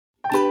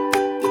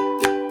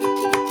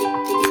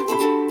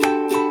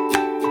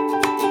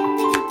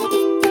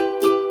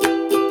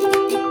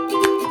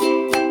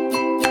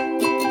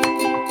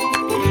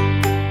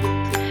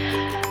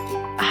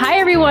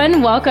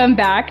everyone. Welcome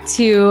back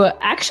to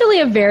actually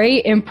a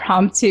very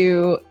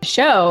impromptu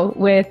show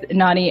with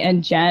Nani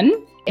and Jen.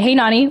 Hey,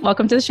 Nani,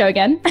 welcome to the show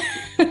again.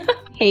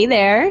 Hey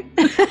there.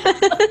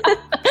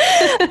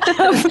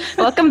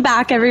 Welcome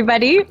back,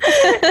 everybody.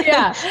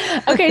 Yeah.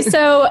 Okay,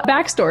 so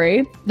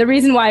backstory. The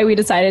reason why we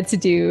decided to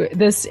do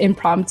this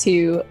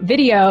impromptu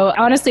video,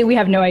 honestly, we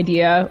have no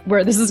idea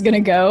where this is going to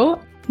go.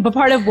 But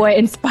part of what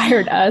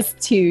inspired us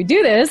to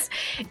do this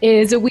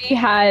is we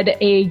had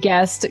a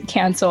guest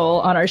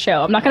cancel on our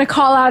show. I'm not going to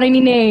call out any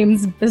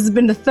names. This has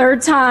been the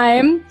third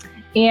time.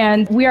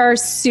 And we are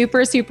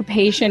super, super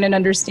patient and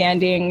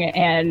understanding.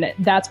 And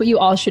that's what you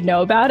all should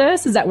know about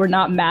us, is that we're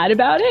not mad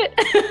about it.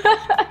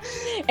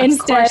 Of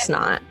course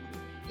not.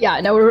 Yeah,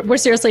 no, we're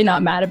seriously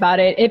not mad about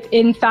it.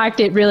 In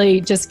fact, it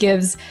really just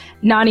gives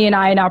Nani and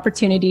I an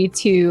opportunity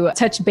to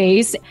touch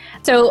base.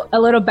 So a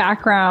little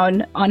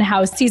background on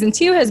how season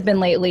 2 has been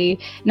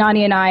lately.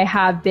 Nani and I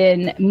have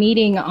been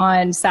meeting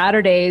on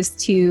Saturdays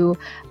to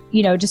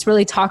just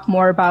really talk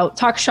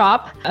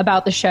shop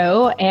about the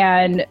show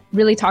and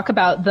really talk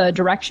about the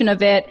direction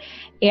of it.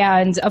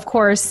 And of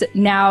course,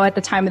 now at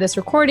the time of this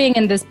recording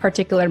in this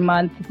particular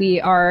month,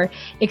 we are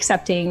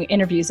accepting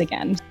interviews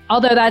again.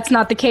 Although that's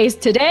not the case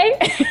today.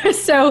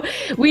 So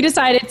we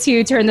decided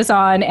to turn this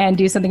on and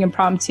do something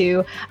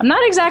impromptu. I'm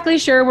not exactly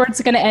sure where it's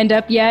going to end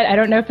up yet. I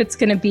don't know if it's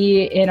going to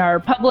be in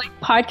our public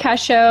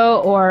podcast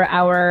show or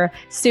our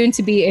soon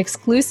to be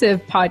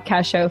exclusive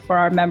podcast show for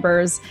our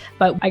members,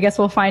 but I guess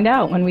we'll find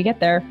out when we get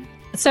there.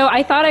 So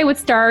I thought I would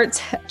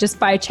start just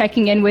by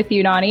checking in with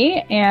you,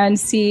 Nani, and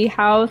see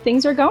how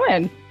things are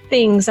going.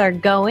 Things are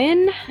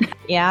going.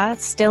 Yeah,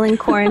 still in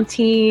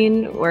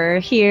quarantine. We're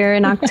here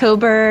in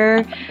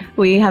October.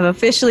 We have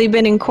officially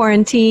been in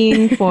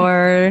quarantine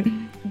for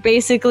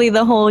basically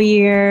the whole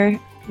year.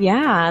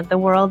 Yeah, the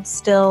world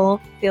still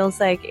feels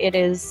like it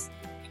is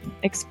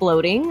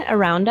exploding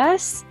around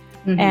us.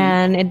 Mm-hmm.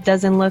 And it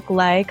doesn't look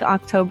like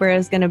October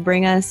is going to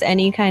bring us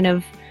any kind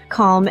of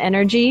calm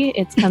energy.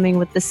 It's coming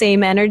with the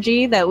same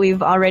energy that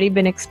we've already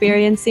been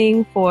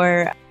experiencing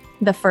for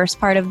the first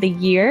part of the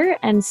year.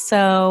 And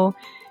so,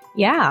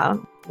 yeah,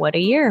 what a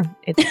year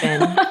it's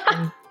been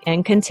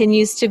and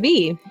continues to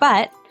be.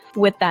 But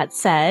with that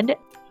said,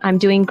 I'm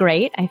doing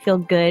great. I feel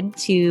good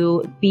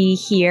to be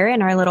here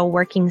in our little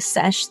working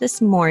sesh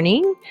this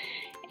morning.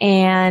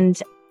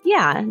 And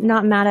yeah,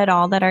 not mad at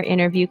all that our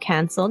interview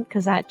canceled,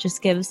 because that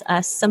just gives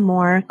us some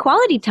more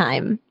quality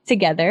time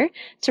together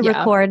to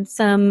record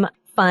some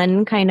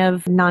fun kind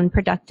of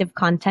non-productive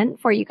content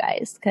for you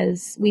guys,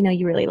 because we know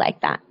you really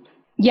like that.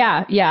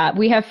 Yeah.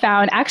 We have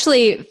found,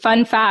 actually,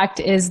 fun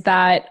fact is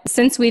that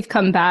since we've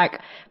come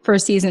back for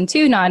season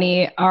 2,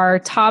 Nani, our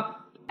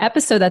top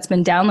episode that's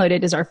been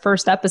downloaded is our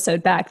first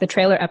episode back, the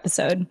trailer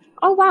episode.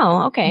 Oh,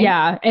 wow. Okay.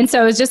 Yeah. And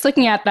so I was just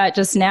looking at that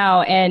just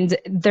now, and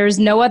there's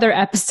no other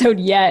episode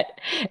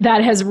yet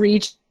that has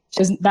reached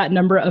just that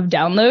number of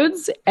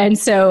downloads. And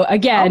so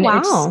again,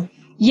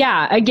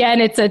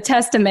 it's a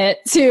testament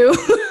to,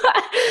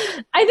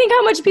 I think,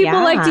 how much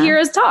people like to hear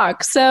us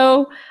talk.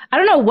 So I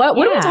don't know, what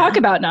do we talk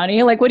about,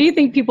 Nani? Like, what do you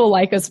think people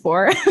like us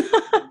for?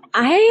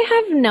 I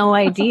have no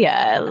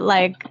idea.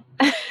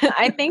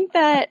 I think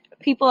that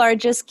people are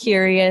just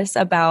curious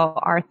about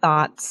our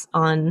thoughts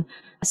on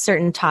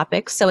certain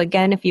topics. So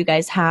again, if you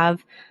guys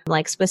have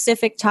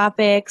specific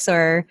topics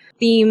or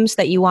themes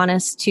that you want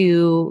us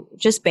to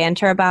just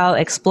banter about,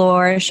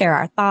 explore, share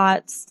our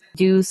thoughts,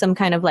 do some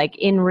kind of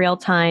in real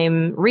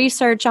time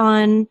research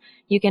on,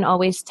 you can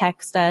always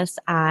text us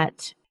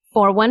at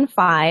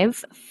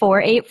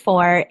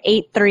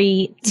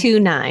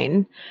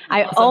 415-484-8329.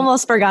 I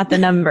almost forgot the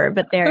number,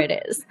 but there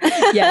it is.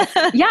 Yes.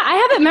 Yeah, I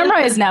have it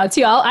memorized now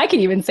too. I can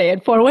even say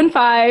it.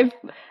 415.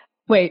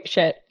 Wait,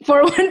 shit.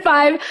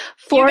 415-484.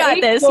 You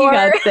got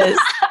this.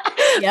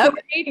 Yep.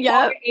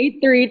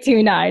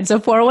 8329. So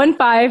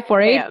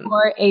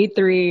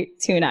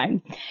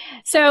 415-484-8329.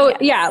 So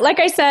like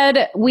I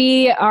said,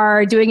 we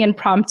are doing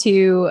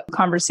impromptu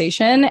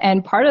conversation.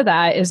 And part of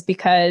that is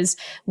because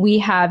we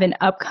have an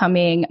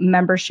upcoming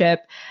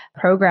membership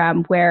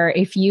program where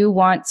if you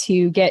want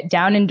to get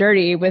down and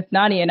dirty with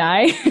Nani and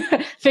I,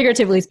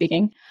 figuratively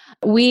speaking,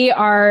 we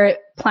are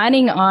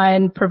planning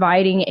on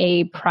providing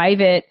a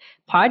private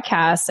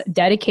podcast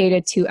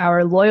dedicated to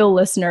our loyal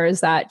listeners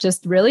that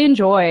just really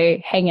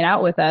enjoy hanging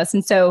out with us.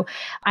 And so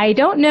I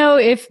don't know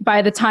if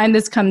by the time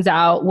this comes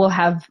out, we'll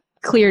have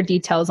clear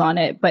details on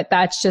it, but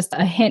that's just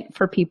a hint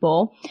for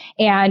people.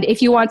 And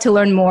if you want to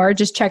learn more,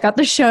 just check out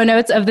the show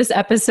notes of this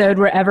episode,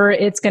 wherever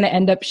it's going to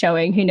end up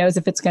showing. Who knows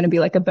if it's going to be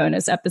like a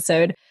bonus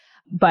episode,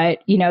 but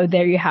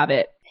there you have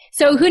it.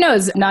 So who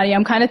knows, Nani,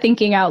 I'm kind of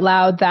thinking out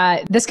loud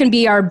that this can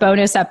be our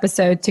bonus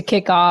episode to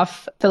kick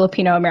off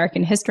Filipino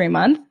American History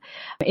Month.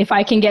 If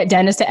I can get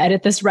Dennis to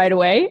edit this right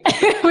away,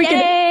 we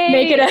can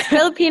make it a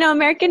Filipino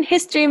American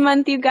History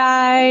Month, you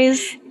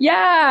guys.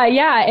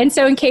 Yeah. And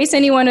so in case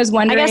anyone is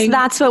wondering, I guess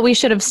that's what we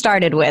should have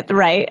started with,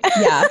 right?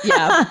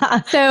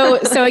 Yeah.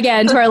 So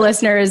again, to our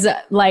listeners,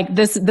 like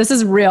this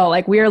is real.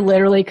 Like we are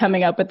literally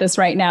coming up with this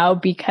right now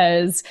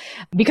because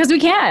we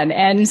can.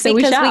 And so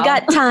because we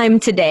got time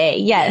today.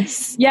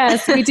 Yes.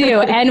 Yes, we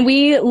do. And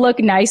we look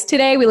nice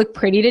today. We look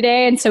pretty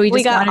today. And so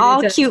we got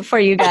all cute for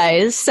you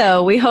guys.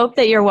 So we hope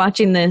that you're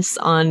watching this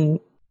on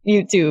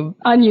YouTube.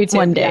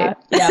 One day.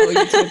 Yeah,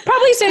 YouTube.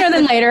 Probably sooner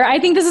than later. I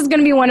think this is going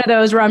to be one of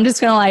those where I'm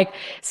just going to like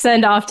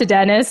send off to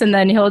Dennis and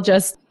then he'll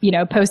just,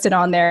 post it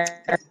on there.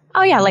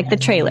 Oh yeah, like the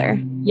trailer.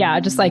 Yeah,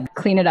 just like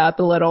clean it up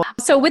a little.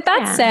 So with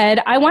that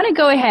said, I want to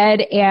go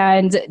ahead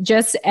and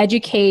just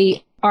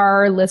educate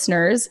our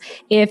listeners.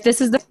 If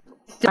this is the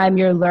time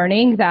you're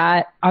learning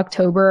that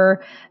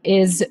October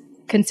is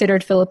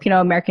considered Filipino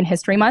American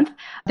History Month,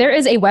 there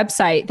is a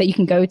website that you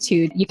can go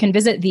to. You can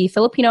visit the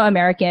Filipino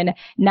American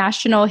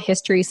National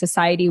History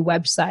Society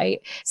website.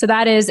 So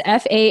that is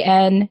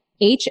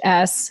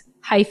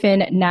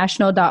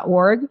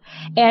FANHS-national.org.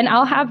 And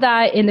I'll have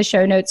that in the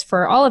show notes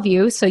for all of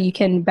you so you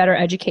can better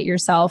educate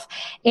yourself.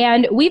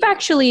 And we've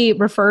actually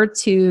referred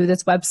to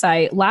this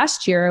website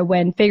last year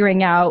when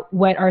figuring out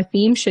what our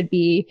theme should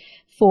be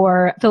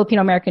for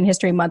Filipino American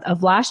History Month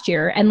of last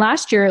year. And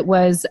last year it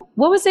was,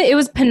 what was it? It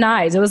was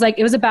Pinays. It was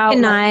about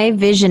Pinay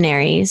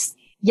visionaries.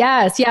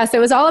 Yes. It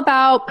was all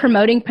about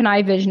promoting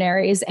Pinay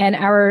visionaries. And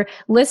our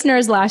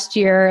listeners last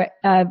year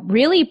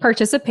really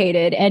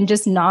participated and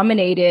just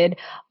nominated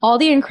all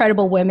the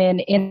incredible women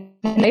in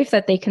life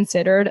that they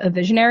considered a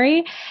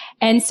visionary.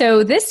 And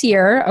so this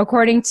year,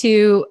 according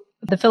to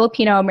the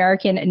Filipino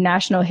American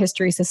National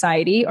History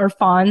Society, or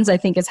FONS, I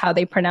think is how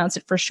they pronounce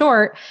it for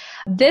short.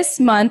 This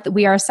month,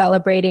 we are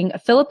celebrating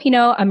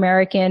Filipino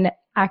American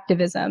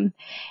activism.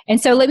 And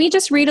so let me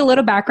just read a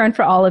little background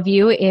for all of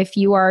you if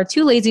you are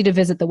too lazy to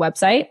visit the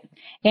website.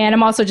 And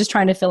I'm also just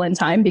trying to fill in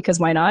time because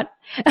why not?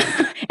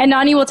 And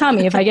Nani will tell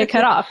me if I get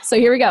cut off. So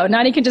here we go.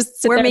 Nani can just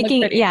sit there and look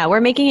pretty.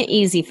 We're making it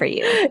easy for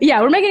you.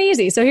 Yeah, we're making it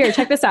easy. So here,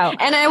 check this out.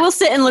 And I will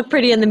sit and look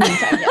pretty in the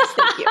meantime. Yes,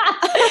 thank you.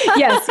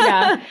 Yes,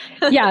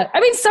 yeah.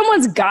 I mean,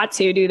 someone's got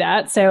to do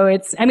that. So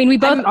we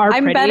both are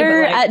pretty. I'm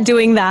better at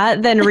doing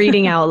that than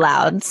reading out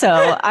loud.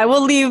 So I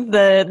will leave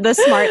the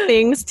smart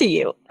things to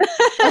you.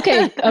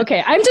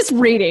 Okay. I'm just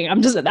reading. I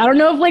don't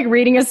know if like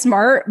reading is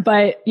smart,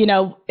 but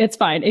it's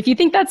fine. If you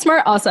think that's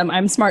smart, awesome.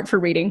 I'm smart for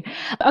reading.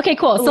 Okay,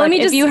 cool. So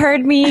if you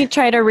heard me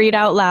try to read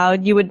out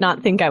loud, you would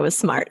not think I was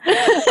smart.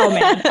 Oh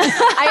man.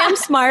 I am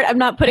smart. I'm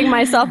not putting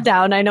myself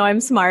down. I know I'm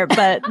smart,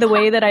 but the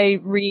way that I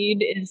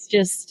read is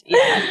just,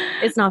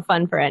 it's not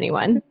fun for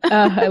anyone.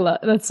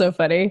 That's so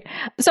funny.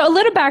 So a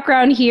little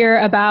background here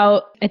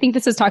about, I think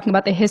this is talking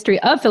about the history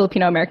of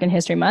Filipino American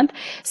History Month.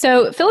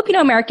 So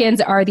Filipino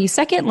Americans are the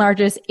second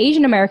largest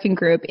Asian American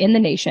group in the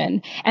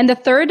nation and the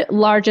third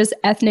largest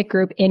ethnic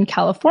group in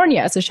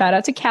California. So shout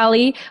out to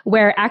Cali,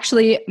 where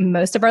actually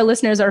most of our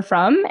listeners are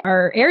from.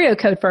 Our area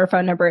code for our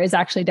phone number is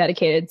actually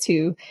dedicated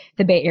to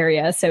the Bay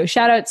Area. So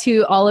shout out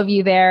to all of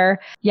you there.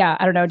 Yeah,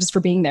 I don't know, just for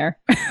being there,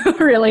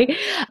 really.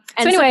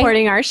 And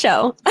supporting our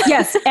show.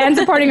 Yes, and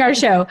supporting our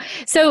show.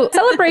 So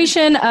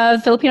celebration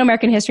of Filipino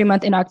American History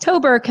Month in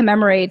October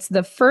commemorates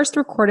the first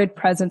recorded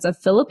presence of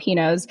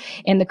Filipinos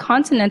in the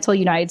continental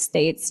United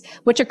States,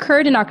 which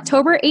occurred in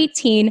October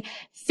 18,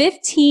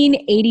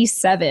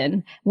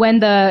 1587,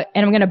 when and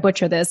I'm going to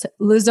butcher this,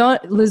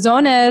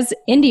 Luzones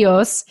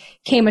Indios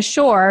came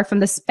ashore from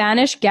the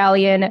Spanish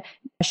galleon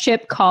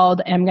ship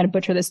called, and I'm going to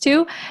butcher this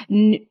too,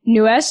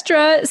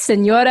 Nuestra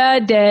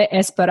Señora de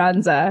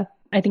Esperanza.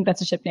 I think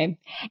that's a ship name.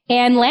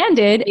 And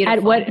landed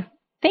at what...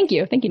 Thank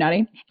you,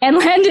 Nani. And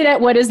landed at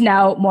what is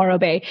now Morro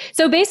Bay.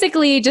 So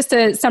basically, just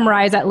to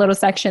summarize that little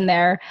section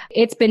there,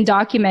 it's been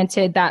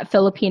documented that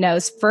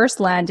Filipinos first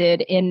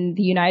landed in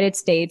the United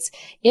States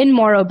in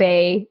Morro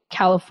Bay,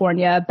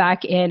 California,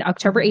 back in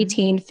October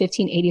 18,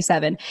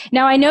 1587.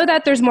 Now, I know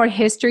that there's more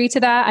history to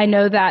that. I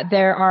know that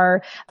there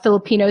are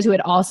Filipinos who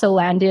had also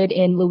landed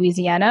in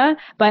Louisiana,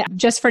 but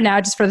just for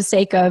now, just for the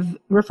sake of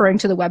referring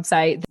to the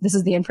website, this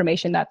is the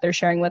information that they're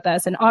sharing with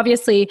us. And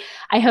obviously,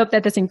 I hope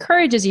that this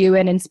encourages you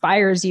and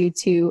inspires you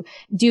to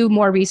do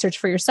more research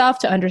for yourself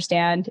to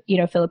understand,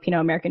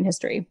 Filipino American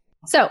history.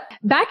 So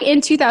back in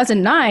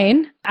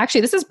 2009, actually,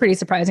 this is pretty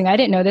surprising. I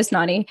didn't know this,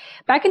 Nani.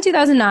 Back in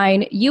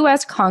 2009,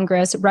 U.S.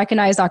 Congress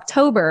recognized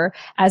October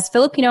as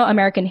Filipino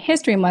American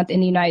History Month in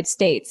the United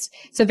States.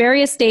 So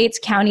various states,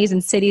 counties,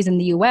 and cities in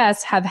the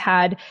U.S. have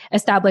had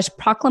established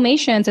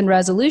proclamations and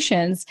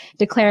resolutions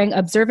declaring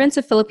observance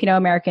of Filipino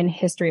American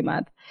History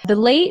Month. The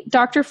late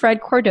Dr.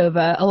 Fred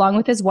Cordova, along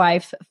with his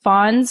wife,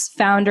 FONS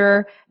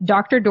founder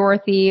Dr.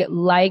 Dorothy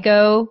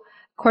Ligo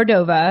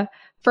Cordova,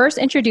 first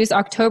introduced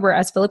October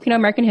as Filipino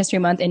American History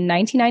Month in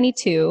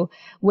 1992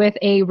 with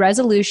a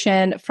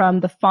resolution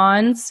from the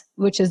FONS,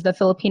 which is the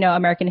Filipino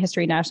American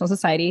History National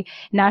Society,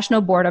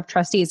 National Board of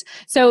Trustees.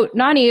 So,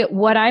 Nani,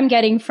 what I'm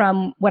getting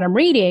from what I'm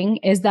reading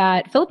is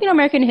that Filipino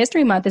American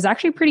History Month is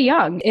actually pretty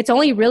young. It's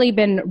only really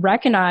been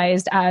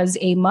recognized as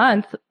a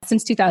month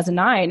since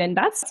 2009, and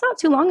that's not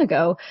too long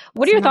ago.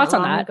 What are your thoughts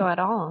on that? Not long ago at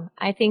all.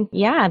 I think,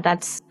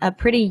 that's a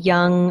pretty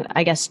young,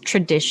 I guess,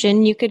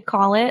 tradition, you could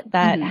call it,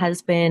 that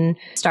has been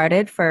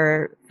started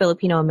for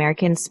Filipino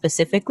Americans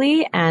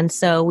specifically. And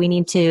so we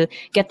need to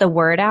get the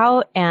word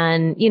out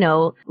and,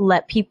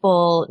 let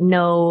people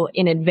know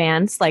in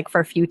advance, like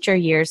for future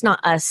years, not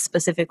us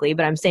specifically,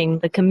 but I'm saying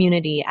the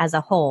community as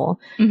a whole,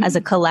 as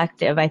a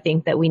collective. I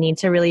think that we need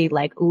to really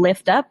like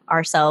lift up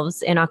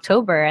ourselves in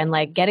October and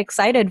like get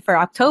excited for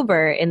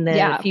October in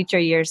the future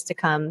years to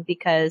come,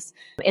 because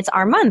it's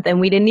our month and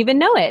we didn't even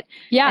know it.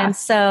 Yeah. And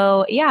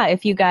so,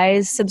 if you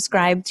guys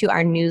subscribe to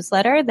our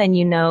newsletter, then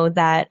you know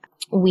that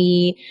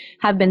we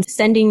have been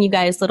sending you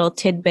guys little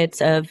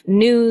tidbits of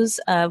news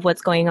of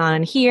what's going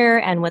on here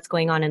and what's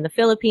going on in the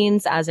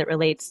Philippines as it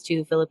relates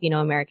to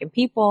Filipino American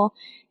people.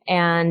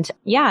 And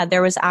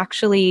there was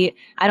actually,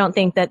 I don't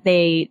think that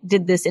they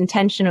did this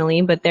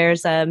intentionally, but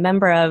there's a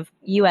member of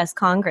U.S.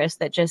 Congress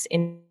that just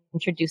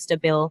introduced a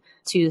bill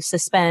to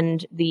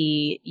suspend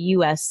the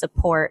U.S.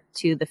 support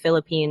to the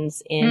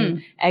Philippines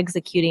in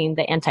executing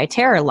the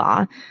anti-terror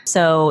law.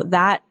 So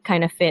that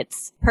kind of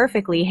fits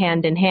perfectly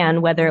hand in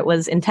hand, whether it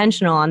was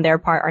intentional on their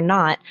part or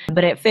not,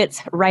 but it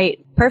fits right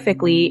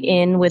perfectly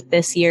in with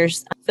this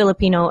year's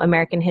Filipino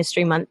American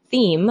History Month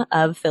theme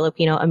of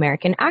Filipino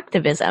American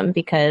activism,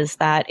 because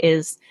that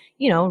is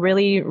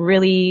really,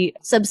 really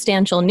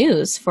substantial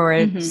news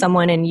for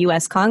someone in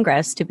U.S.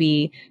 Congress to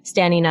be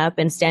standing up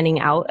and standing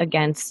out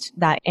against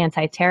that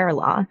anti-terror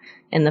law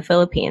in the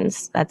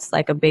Philippines. That's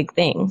like a big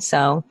thing.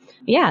 So,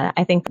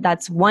 I think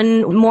that's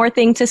one more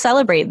thing to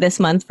celebrate this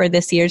month for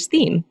this year's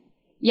theme.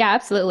 Yeah,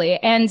 absolutely.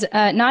 And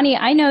Nani,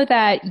 I know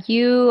that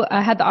you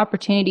had the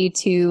opportunity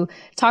to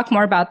talk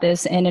more about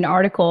this in an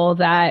article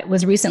that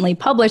was recently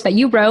published, that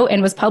you wrote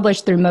and was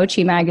published through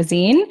Mochi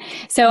magazine.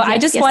 So I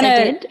just want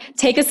to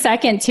take a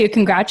second to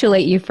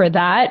congratulate you for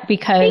that,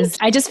 because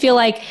I just feel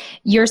like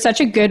you're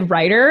such a good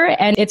writer,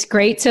 and it's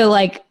great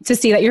to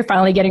see that you're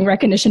finally getting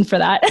recognition for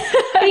that.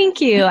 Thank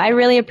you. I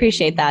really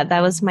appreciate that. That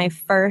was my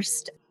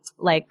first,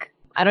 I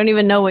don't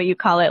even know what you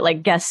call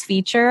it, guest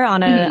feature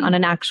on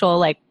an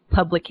actual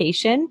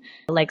publication,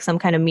 like some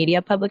kind of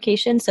media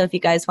publication. So if you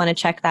guys want to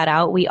check that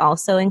out, we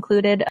also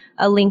included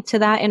a link to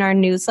that in our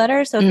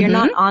newsletter. So if you're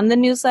not on the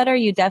newsletter,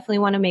 you definitely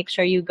want to make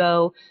sure you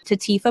go to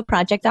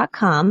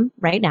tifaproject.com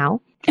right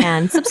now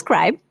and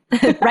subscribe.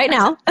 Right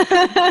now.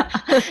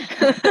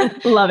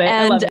 Love it.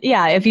 And love it.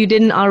 If you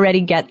didn't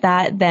already get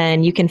that,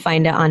 then you can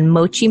find it on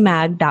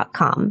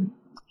mochimag.com.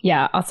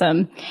 Yeah,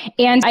 awesome.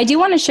 And I do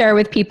want to share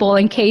with people,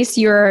 in case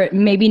you're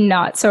maybe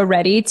not so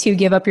ready to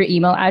give up your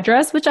email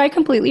address, which I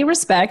completely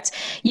respect,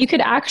 you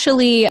could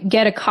actually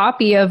get a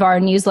copy of our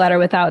newsletter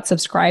without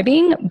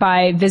subscribing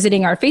by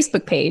visiting our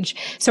Facebook page.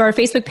 So our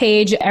Facebook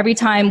page, every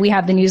time we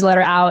have the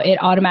newsletter out, it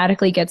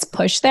automatically gets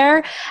pushed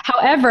there.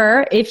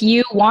 However, if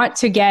you want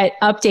to get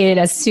updated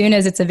as soon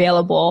as it's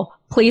available,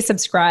 please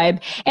subscribe.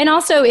 And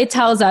also it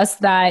tells us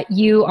that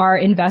you are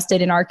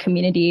invested in our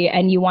community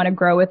and you want to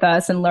grow with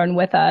us and learn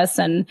with us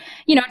and,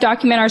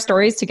 document our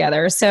stories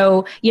together.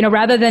 So,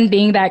 rather than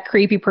being that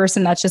creepy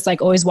person that's just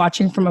always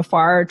watching from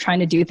afar, trying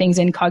to do things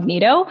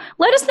incognito,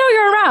 let us know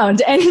you're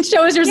around and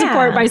show us your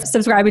support by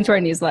subscribing to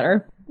our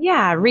newsletter.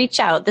 Yeah, reach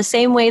out the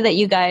same way that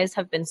you guys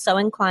have been so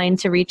inclined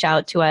to reach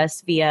out to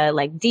us via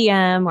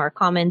DM or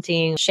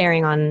commenting,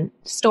 sharing on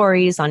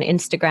stories on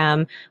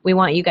Instagram. We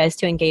want you guys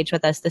to engage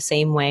with us the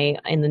same way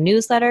in the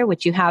newsletter,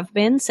 which you have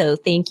been. So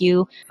thank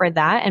you for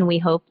that. And we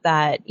hope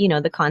that,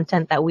 the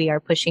content that we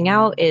are pushing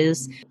out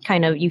is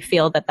kind of, you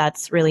feel that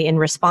that's really in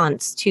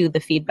response to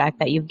the feedback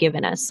that you've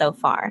given us so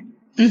far.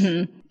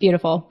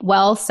 Beautiful.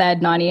 Well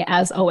said, Nani,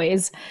 as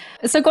always.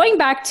 So going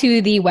back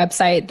to the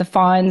website, the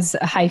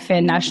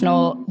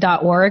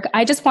fons-national.org,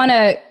 I just want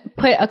to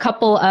put a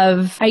couple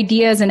of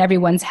ideas in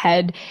everyone's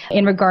head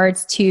in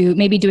regards to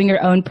maybe doing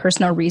your own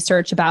personal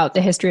research about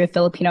the history of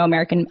Filipino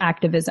American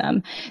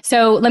activism.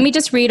 So let me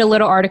just read a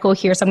little article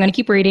here. So I'm going to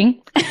keep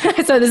reading.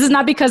 So this is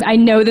not because I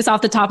know this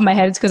off the top of my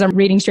head. It's because I'm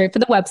reading straight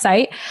from the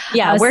website.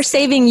 Yeah, we're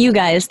saving you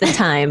guys the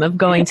time of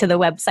going to the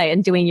website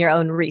and doing your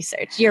own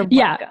research. You're welcome.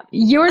 Yeah,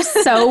 you're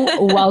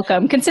so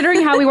welcome.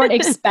 Considering how we weren't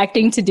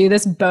expecting to do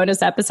this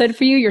bonus episode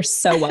for you, you're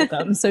so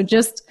welcome. So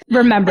just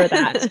remember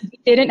that.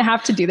 We didn't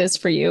have to do this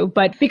for you,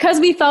 but because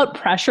we felt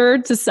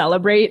pressured to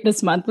celebrate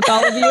this month with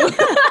all of you.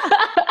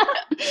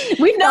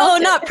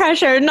 Not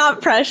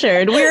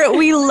pressured.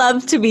 We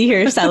love to be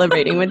here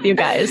celebrating with you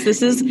guys.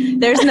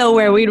 There's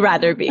nowhere we'd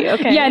rather be.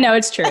 Okay. Yeah, no,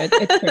 it's true.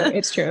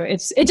 It's true.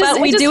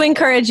 But we do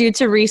encourage you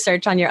to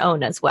research on your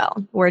own as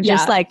well. We're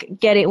just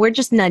we're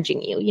just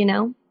nudging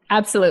you,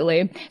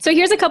 Absolutely. So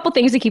here's a couple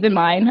things to keep in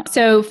mind.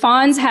 So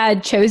Fons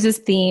had chose this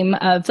theme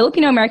of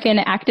Filipino American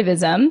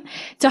activism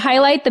to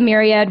highlight the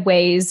myriad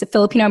ways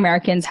Filipino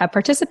Americans have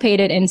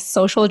participated in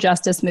social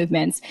justice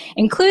movements,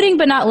 including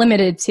but not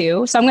limited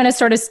to. So I'm going to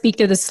sort of speak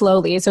through this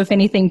slowly. So if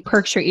anything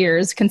perks your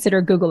ears,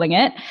 consider Googling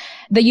it.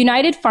 The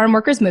United Farm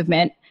Workers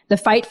Movement, the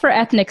Fight for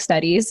Ethnic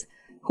Studies,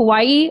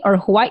 Hawaii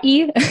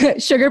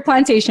sugar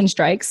plantation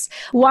strikes,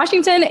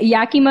 Washington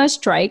Yakima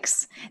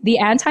strikes, the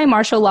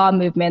anti-martial law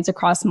movements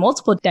across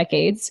multiple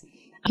decades.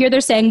 Here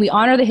they're saying we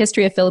honor the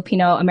history of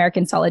Filipino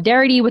American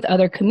solidarity with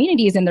other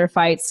communities in their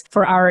fights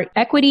for our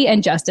equity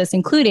and justice,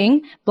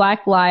 including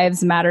Black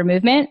Lives Matter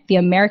movement, the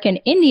American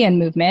Indian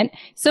movement,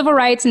 civil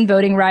rights and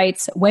voting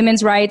rights,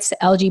 women's rights,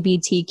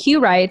 LGBTQ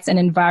rights, and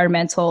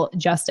environmental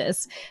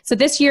justice. So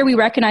this year we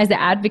recognize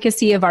the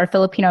advocacy of our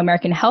Filipino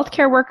American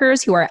healthcare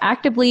workers who are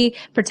actively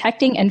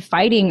protecting and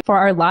fighting for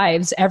our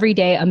lives every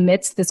day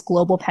amidst this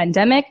global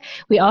pandemic.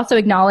 We also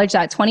acknowledge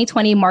that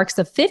 2020 marks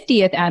the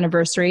 50th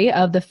anniversary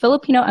of the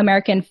Filipino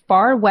American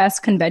Far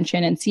West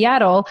Convention in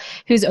Seattle,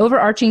 whose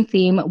overarching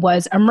theme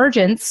was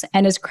emergence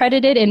and is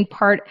credited in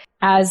part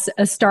as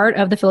a start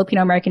of the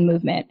Filipino American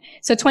movement.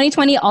 So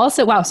 2020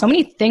 also, wow, so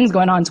many things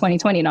going on in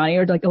 2020, Nani,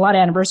 or like a lot of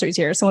anniversaries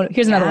here. So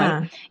here's another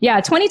one.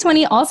 Yeah,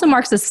 2020 also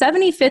marks the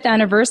 75th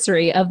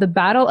anniversary of the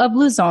Battle of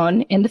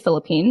Luzon in the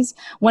Philippines,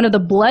 one of the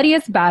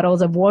bloodiest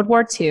battles of World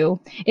War II.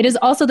 It is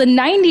also the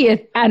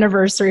 90th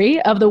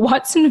anniversary of the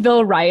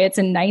Watsonville riots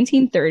in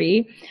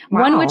 1930,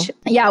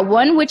 Wow.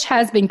 one which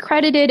has been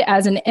credited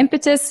as an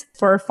impetus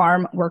for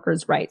farm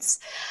workers' rights.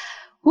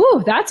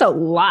 Whew, that's a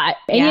lot.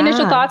 Any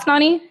initial thoughts,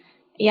 Nani?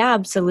 Yeah,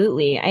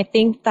 absolutely. I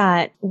think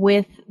that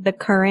with the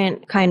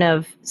current kind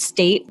of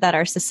state that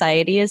our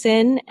society is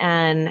in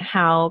and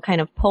how kind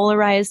of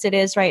polarized it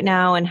is right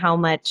now and how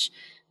much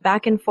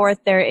back and forth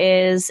there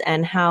is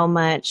and how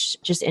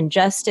much just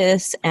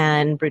injustice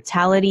and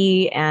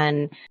brutality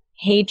and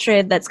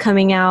hatred that's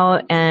coming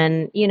out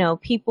and, you know,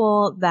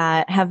 people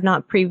that have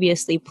not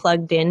previously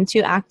plugged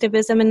into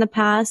activism in the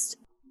past,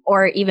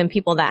 or even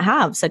people that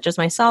have, such as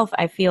myself,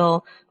 I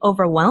feel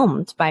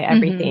overwhelmed by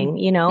everything,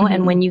 you know?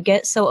 And when you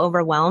get so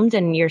overwhelmed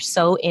and you're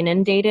so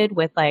inundated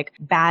with like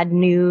bad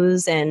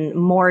news and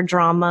more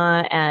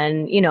drama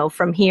and, you know,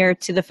 from here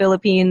to the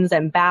Philippines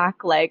and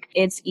back, like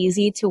it's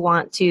easy to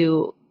want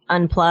to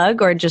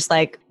unplug or just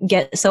like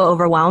get so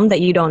overwhelmed that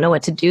you don't know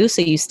what to do.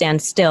 So you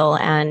stand still.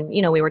 And,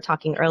 you know, we were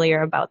talking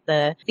earlier about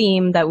the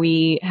theme that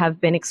we have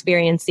been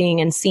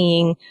experiencing and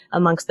seeing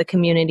amongst the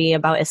community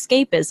about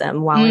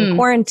escapism while in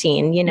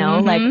quarantine, you know,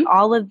 like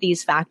all of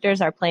these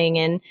factors are playing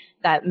in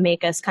that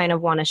make us kind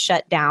of want to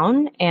shut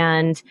down.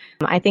 And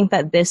I think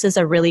that this is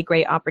a really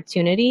great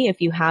opportunity.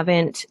 If you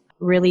haven't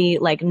really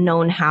like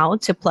known how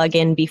to plug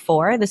in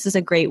before, this is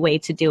a great way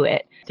to do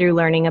it through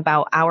learning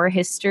about our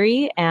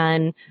history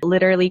and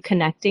literally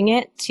connecting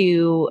it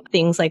to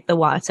things like the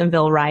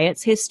Watsonville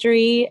riots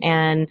history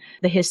and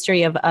the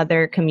history of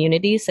other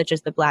communities such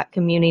as the Black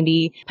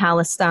community,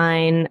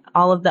 Palestine,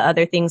 all of the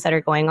other things that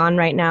are going on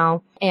right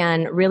now,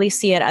 and really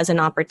see it as an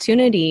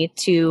opportunity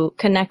to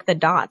connect the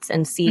dots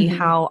and see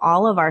how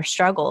all of our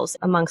struggles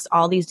amongst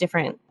all these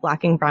different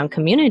Black and Brown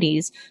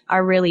communities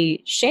are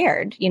really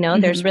shared. You know,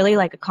 there's really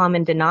like a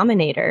common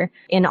denominator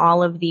in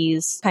all of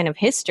these kind of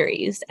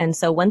histories. And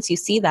so once you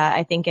see that,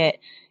 I think it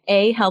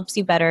helps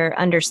you better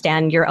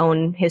understand your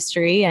own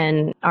history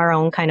and our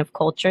own kind of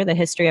culture, the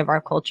history of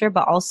our culture,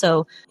 but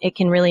also it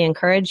can really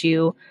encourage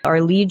you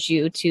or lead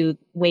you to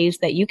ways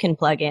that you can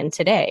plug in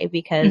today,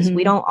 because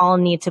we don't all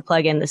need to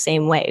plug in the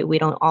same way. We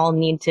don't all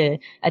need to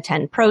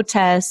attend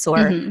protests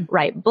or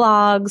write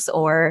blogs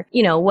or,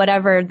 you know,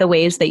 whatever the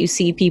ways that you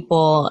see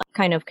people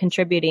kind of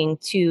contributing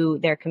to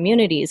their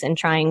communities and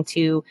trying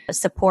to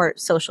support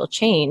social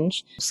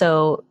change.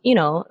 So, you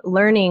know,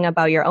 learning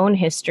about your own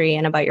history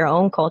and about your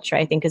own culture,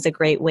 I think is a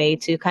great way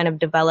to kind of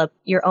develop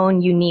your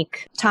own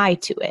unique tie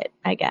to it,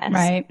 I guess.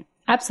 Right.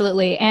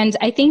 Absolutely. And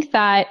I think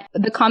that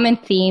the common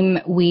theme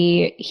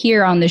we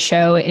hear on the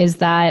show is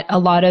that a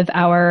lot of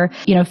our,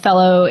 you know,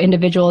 fellow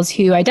individuals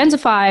who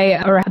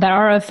identify or that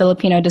are of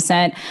Filipino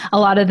descent, a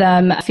lot of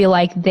them feel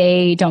like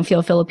they don't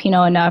feel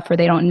Filipino enough, or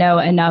they don't know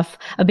enough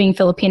of being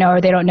Filipino,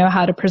 or they don't know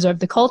how to preserve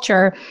the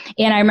culture.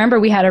 And I remember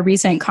we had a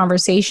recent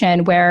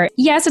conversation where,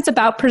 yes, it's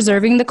about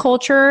preserving the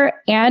culture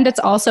and it's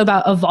also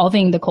about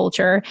evolving the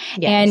culture.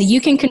 Yes. And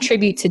you can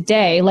contribute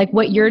today. Like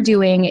what you're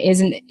doing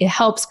it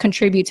helps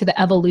contribute to the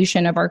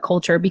evolution of our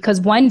culture, because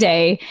one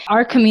day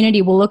our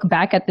community will look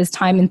back at this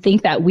time and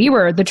think that we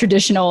were the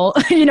traditional,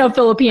 you know,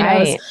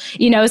 Filipinos, right.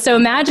 You know, so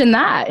imagine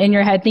that in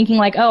your head thinking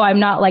like, oh, I'm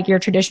not like your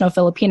traditional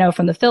Filipino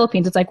from the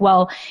Philippines. It's like,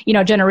 well, you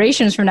know,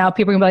 generations from now,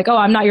 people are gonna be like, oh,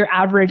 I'm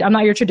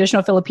not your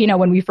traditional Filipino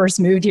when we first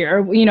moved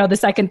here, you know, the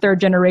second, third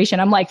generation.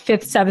 I'm like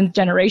fifth, seventh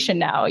generation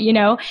now, you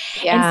know?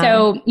 Yeah. And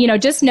so, you know,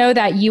 just know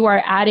that you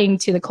are adding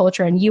to the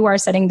culture and you are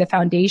setting the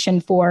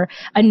foundation for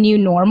a new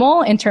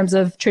normal in terms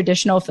of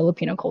traditional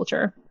Filipino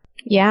culture.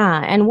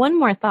 Yeah. And one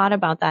more thought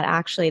about that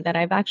actually that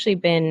I've actually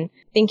been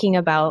thinking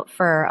about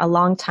for a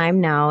long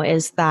time now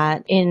is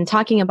that in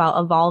talking about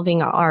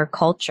evolving our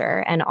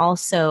culture and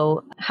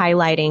also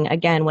highlighting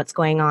again what's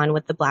going on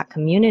with the Black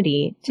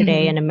community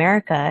today in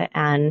America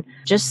and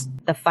just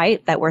the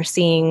fight that we're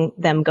seeing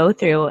them go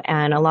through.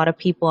 And a lot of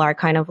people are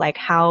kind of like,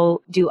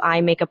 how do I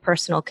make a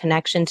personal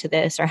connection to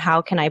this? Or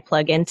how can I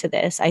plug into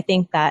this? I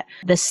think that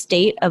the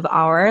state of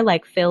our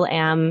like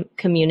Phil-Am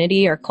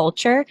community or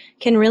culture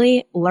can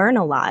really learn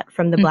a lot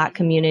from the Black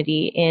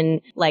community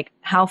in like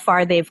how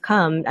far they've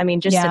come. I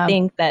mean, just to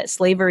think that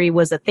slavery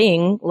was a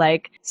thing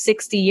like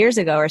 60 years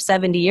ago or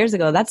 70 years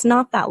ago, that's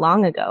not that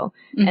long ago.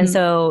 And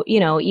so, you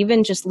know,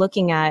 even just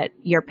looking at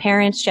your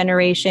parents'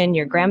 generation,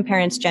 your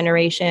grandparents'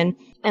 generation,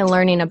 and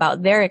learning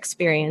about their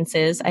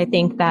experiences, I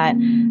think that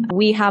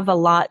we have a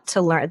lot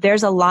to learn.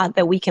 There's a lot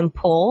that we can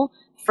pull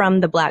from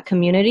the Black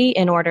community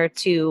in order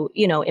to,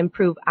 you know,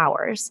 improve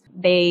ours.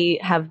 They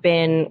have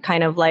been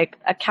kind of like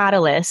a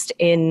catalyst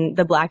in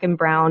the Black and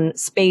brown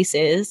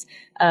spaces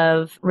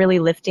of really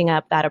lifting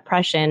up that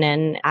oppression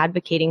and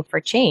advocating for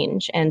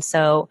change. And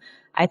so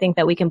I think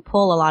that we can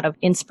pull a lot of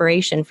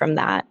inspiration from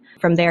that,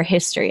 from their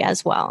history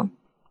as well.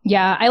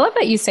 Yeah, I love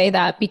that you say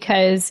that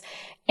because,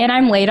 and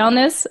I'm late on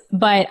this,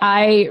 but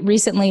I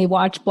recently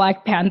watched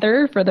Black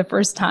Panther for the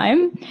first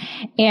time.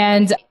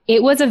 And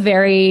it was a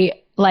very,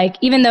 like,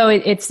 even though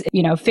it's,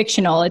 you know,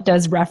 fictional, it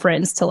does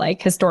reference to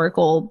like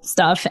historical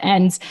stuff.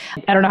 And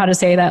I don't know how to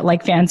say that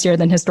like fancier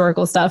than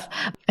historical stuff.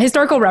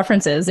 Historical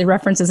references. It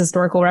references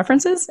historical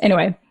references.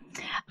 Anyway.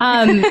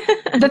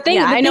 The thing,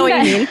 I know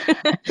what you mean.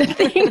 The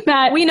thing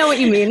that we know what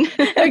you mean.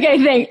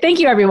 Okay. Thank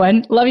you,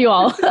 everyone. Love you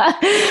all.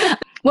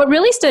 What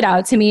really stood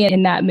out to me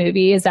in that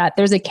movie is that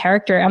there's a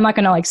character. I'm not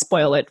going to like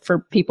spoil it for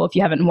people if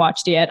you haven't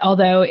watched it yet.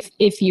 Although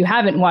if you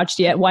haven't watched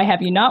it yet, why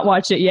have you not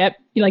watched it yet?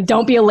 You like,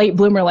 don't be a late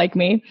bloomer like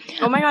me.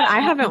 Oh my God, I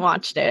haven't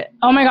watched it.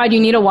 Oh my God, you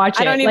need to watch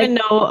it. I don't even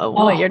know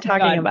what you're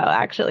talking about,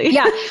 actually.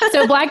 Yeah.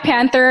 So Black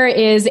Panther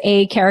is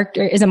a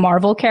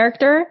Marvel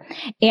character.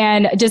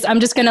 And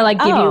I'm just going to like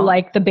give you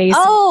like the base.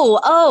 Yeah.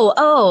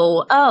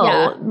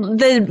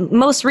 The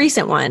most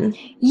recent one.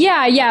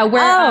 Yeah.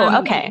 Where,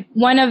 okay.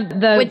 One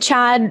of the. With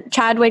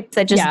Chadwick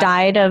that just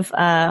died of,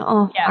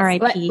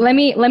 R.I.P. Let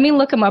me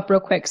look him up real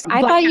quick. So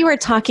I thought you were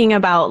talking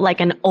about like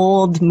an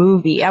old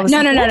movie. I was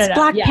no.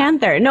 Black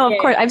Panther. No, of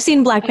course. I've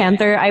seen Black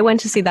Panther. I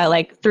went to see that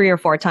like 3 or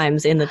 4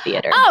 times in the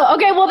theater. Oh,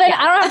 okay. Well, then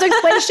I don't have to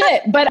explain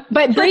shit.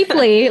 But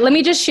briefly, let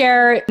me just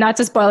share, not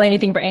to spoil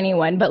anything for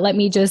anyone, but let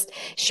me just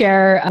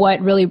share what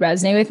really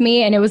resonated with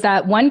me. And it was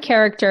that one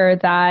character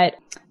that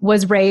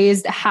was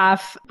raised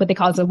half, what they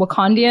call it, a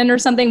Wakandian or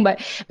something.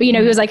 But you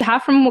know, he was like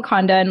half from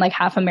Wakanda and like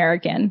half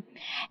American.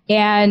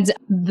 And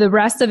the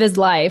rest of his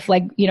life,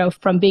 like, you know,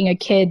 from being a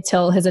kid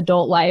till his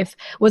adult life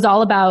was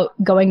all about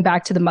going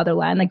back to the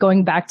motherland, like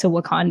going back to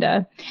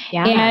Wakanda.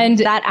 Yeah. And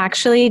that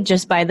actually,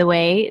 just by the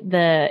way,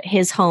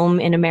 his home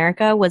in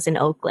America was in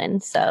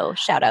Oakland. So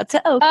shout out to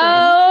Oakland.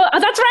 Oh,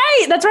 that's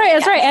right. That's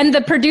right. And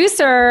the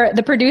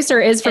producer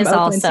is from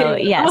Oakland also,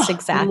 too. Yes,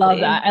 exactly. I love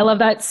that. I love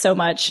that so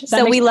much.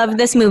 So we love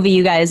this movie,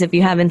 you guys, if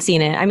you haven't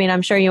seen it. I mean,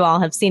 I'm sure you all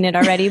have seen it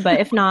already, but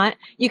if not,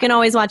 you can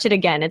always watch it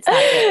again. It's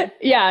that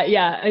good.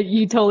 Yeah.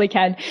 You totally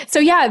can. So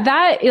yeah,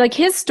 that like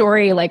his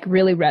story like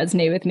really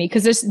resonated with me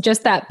because there's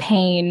just that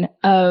pain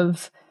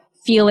of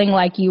feeling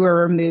like you were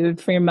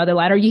removed from your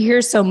motherland, or you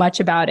hear so much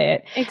about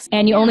it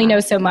and you only know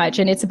so much.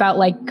 And it's about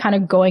like kind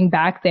of going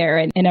back there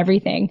and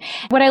everything.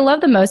 What I love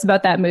the most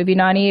about that movie,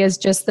 Nani, is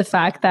just the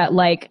fact that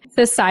like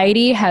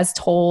society has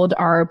told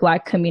our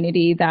Black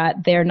community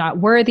that they're not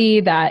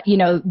worthy, that, you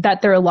know,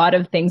 that there are a lot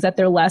of things that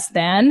they're less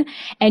than.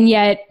 And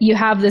yet you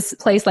have this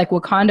place like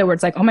Wakanda where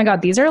it's like, oh my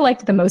God, these are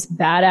like the most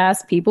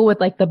badass people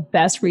with like the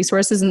best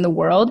resources in the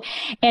world.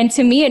 And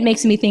to me, it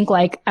makes me think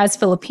like as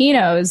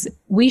Filipinos,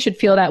 we should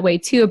feel that way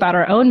too about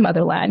our own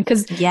motherland.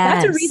 Because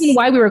that's a reason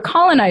why we were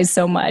colonized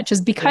so much, is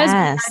because we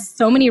had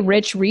so many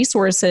rich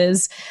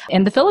resources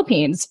in the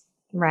Philippines.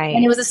 Right.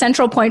 And it was a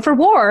central point for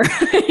war.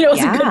 It was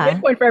a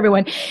good point for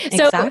everyone.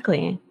 So,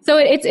 exactly. So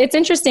it's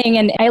interesting.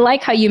 And I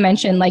like how you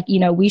mentioned, like, you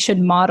know, we should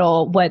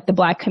model what the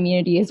Black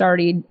community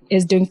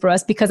is doing for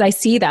us, because I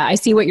see that. I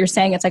see what you're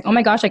saying. It's like, oh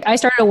my gosh, like I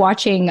started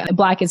watching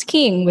Black is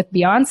King with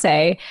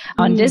Beyonce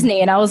on Disney.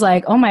 And I was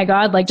like, oh my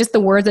God, like just the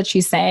words that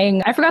she's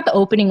saying. I forgot the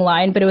opening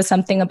line, but it was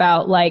something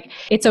about like,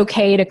 it's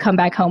okay to come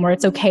back home, or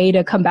it's okay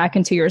to come back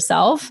into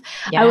yourself.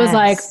 Yes. I was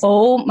like,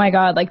 oh my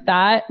God, like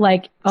that,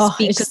 like,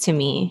 speaks to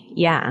me.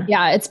 Yeah.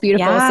 Yeah, it's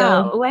beautiful. Yeah.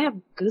 So I have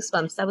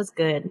goosebumps. That was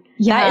good.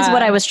 Yeah. That is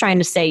what I was trying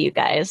to say, you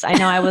guys. I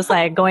know I was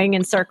like going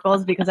in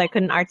circles because I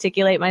couldn't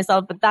articulate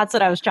myself, but that's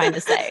what I was trying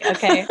to say.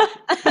 Okay.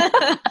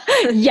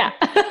 Yeah.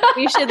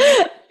 We should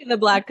look to the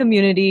Black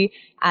community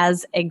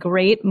as a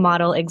great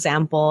model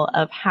example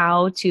of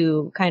how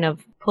to kind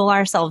of pull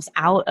ourselves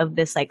out of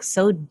this like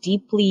so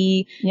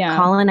deeply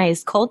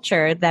colonized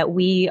culture that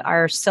we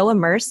are so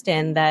immersed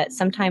in that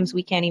sometimes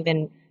we can't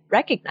even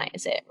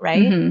recognize it,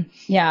 right? Mm-hmm.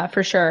 Yeah,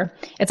 for sure.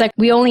 It's like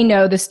we only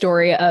know the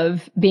story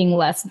of being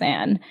less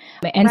than.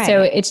 And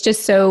so it's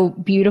just so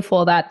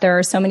beautiful that there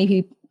are so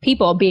many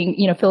people being,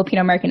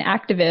 Filipino American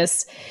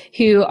activists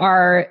who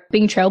are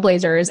being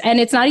trailblazers. And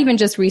it's not even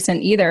just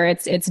recent either.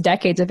 It's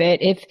decades of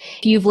it. If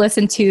you've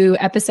listened to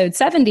episode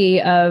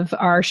 70 of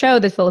our show,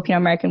 the Filipino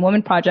American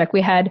Woman Project,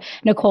 we had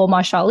Nicole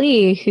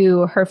Mashali,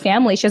 who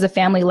she has a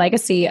family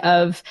legacy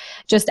of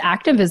just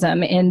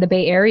activism in the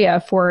Bay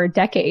Area for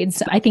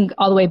decades. I think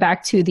all the way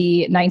back to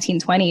the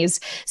 1920s.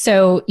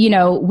 So,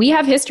 we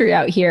have history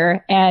out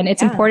here, and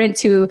it's important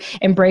to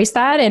embrace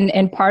that.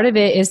 And part of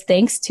it is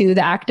thanks to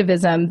the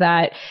activism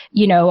that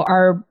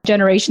our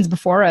generations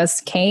before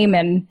us came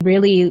and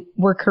really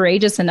were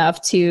courageous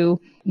enough to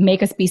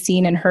make us be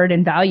seen and heard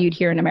and valued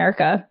here in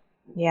America.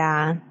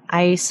 Yeah,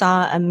 I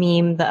saw a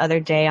meme the other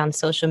day on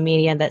social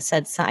media that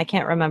said, I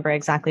can't remember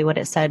exactly what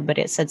it said, but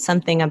it said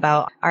something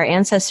about our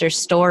ancestors'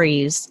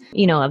 stories,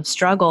 of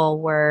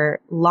struggle were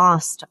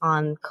lost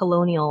on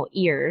colonial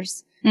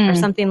ears. Or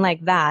something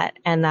like that.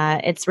 And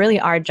that it's really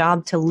our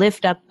job to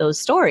lift up those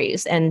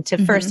stories and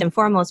to first and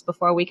foremost,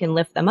 before we can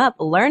lift them up,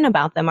 learn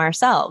about them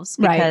ourselves,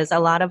 because a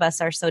lot of us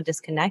are so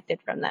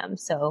disconnected from them.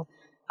 So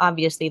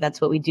obviously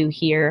that's what we do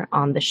here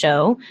on the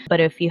show.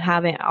 But if you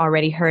haven't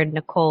already heard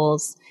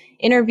Nicole's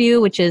interview,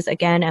 which is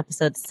again,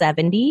 episode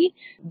 70,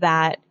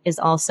 that is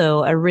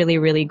also a really,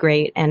 really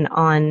great and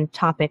on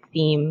topic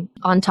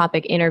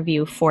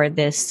interview for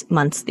this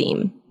month's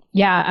theme.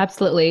 Yeah,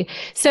 absolutely.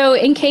 So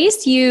in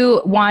case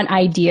you want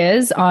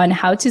ideas on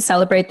how to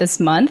celebrate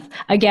this month,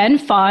 again,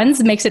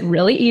 Fonz makes it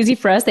really easy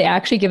for us. They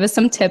actually give us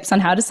some tips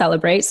on how to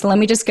celebrate. So let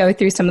me just go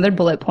through some of their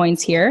bullet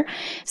points here.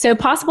 So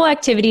possible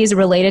activities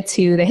related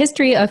to the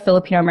history of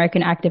Filipino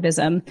American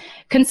activism.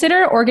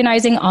 Consider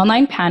organizing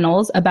online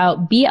panels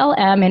about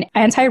BLM and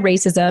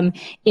anti-racism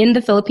in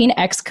the Philippine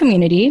X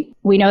community.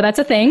 We know that's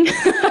a thing.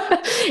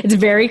 It's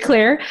very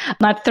clear.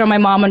 Not to throw my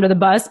mom under the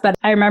bus, but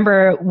I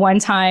remember one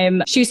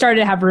time she started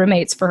to have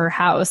roommates for her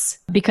house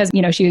because,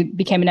 she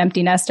became an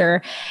empty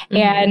nester.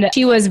 And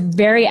she was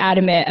very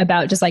adamant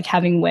about just like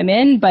having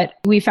women, but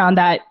we found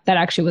that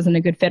actually wasn't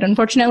a good fit,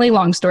 unfortunately.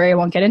 Long story, I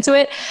won't get into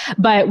it.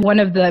 But one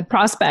of the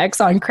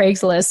prospects on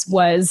Craigslist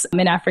was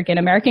an African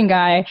American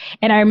guy.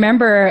 And I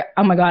remember,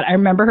 oh my God, I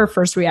remember her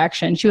first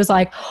reaction. She was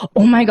like,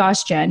 oh my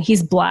gosh, Jen,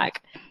 he's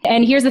Black.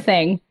 And here's the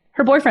thing.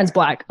 Her boyfriend's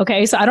Black.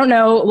 Okay. So I don't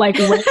know, I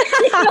don't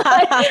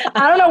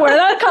know where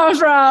that comes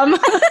from.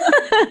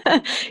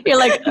 You're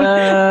like,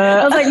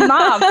 I was like,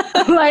 Mom,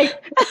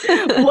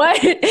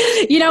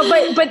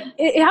 what? But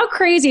how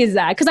crazy is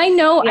that? Cause I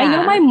know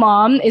my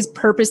mom is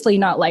purposely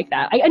not like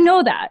that. I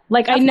know that.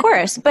 Of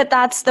course, but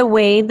that's the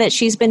way that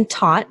she's been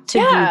taught to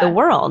view the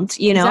world,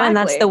 exactly. And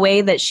that's the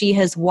way that she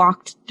has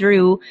walked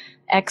through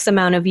X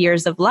amount of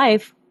years of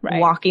life. Right.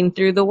 Walking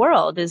through the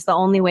world is the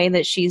only way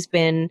that she's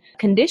been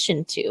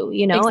conditioned to,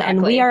 exactly.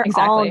 And we are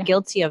all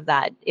guilty of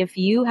that. If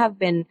you have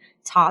been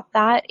taught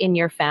that in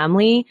your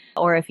family,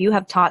 or if you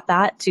have taught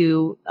that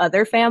to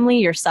other family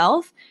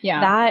yourself,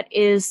 that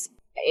is,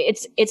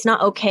 it's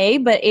not okay,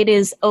 but it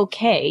is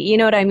okay. You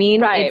know what I mean?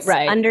 Right, it's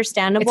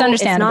understandable. It's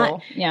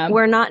understandable.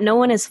 No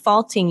one is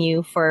faulting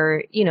you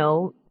for,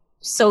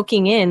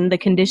 soaking in the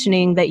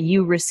conditioning that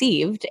you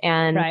received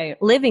and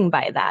living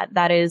by that.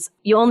 That is,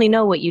 you only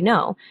know what you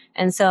know.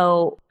 And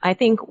so I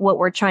think what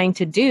we're trying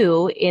to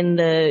do in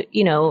the,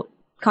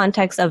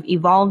 context of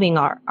evolving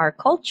our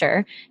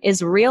culture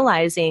is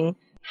realizing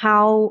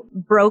how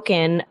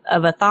broken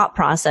of a thought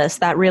process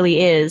that really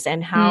is,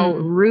 and how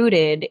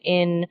rooted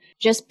in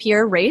just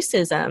pure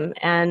racism.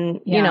 And,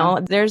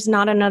 there's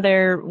not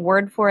another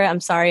word for it.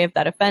 I'm sorry if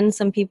that offends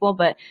some people,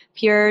 but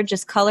pure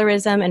just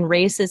colorism and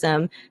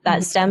racism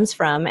that stems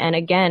from, and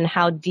again,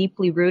 how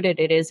deeply rooted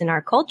it is in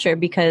our culture,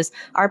 because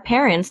our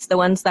parents, the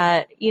ones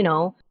that,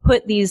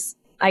 put these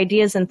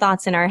ideas and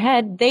thoughts in our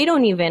head, they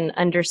don't even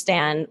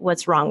understand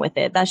what's wrong with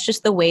it. That's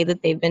just the way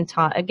that they've been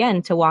taught,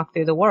 again, to walk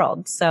through the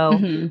world. So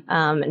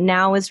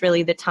now is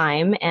really the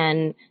time.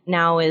 And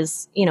now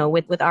is,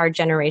 with our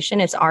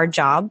generation, it's our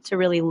job to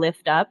really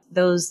lift up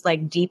those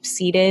like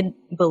deep-seated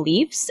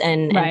beliefs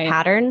and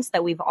patterns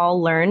that we've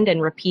all learned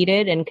and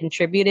repeated and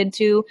contributed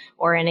to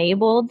or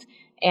enabled,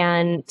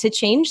 and to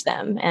change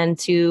them and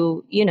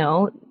to,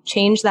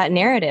 change that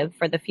narrative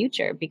for the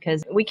future,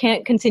 because we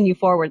can't continue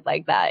forward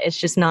like that. It's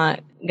just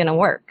not going to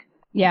work.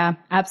 Yeah,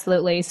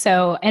 absolutely.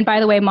 So, and by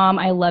the way, Mom,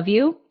 I love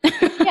you.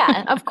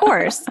 Yeah, of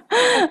course.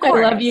 I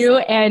love you,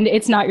 and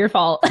it's not your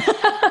fault.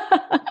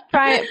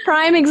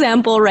 Prime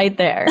example right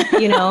there,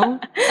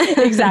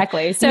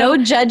 Exactly. So no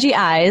judgy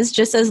eyes,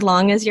 just as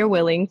long as you're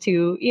willing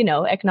to,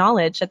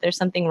 acknowledge that there's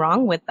something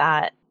wrong with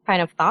that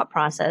kind of thought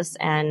process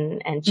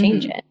and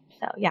change it.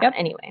 So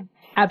anyway.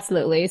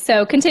 Absolutely.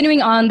 So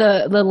continuing on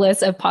the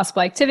list of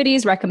possible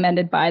activities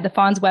recommended by the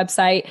FONS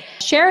website,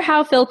 share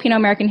how Filipino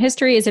American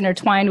history is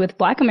intertwined with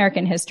Black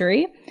American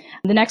history.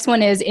 The next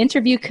one is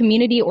interview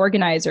community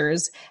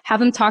organizers, have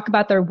them talk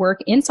about their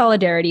work in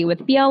solidarity with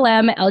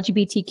BLM,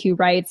 LGBTQ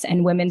rights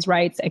and women's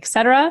rights,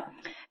 etc.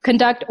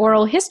 Conduct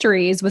oral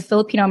histories with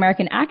Filipino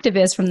American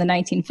activists from the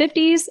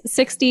 1950s,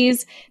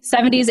 60s,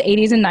 70s,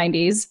 80s, and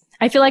 90s.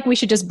 I feel like we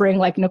should just bring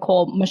like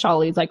Nicole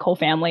Mashali's like whole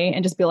family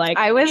and just be like,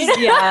 I wanted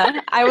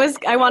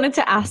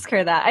to ask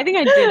her that. I think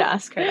I did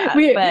ask her that.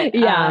 But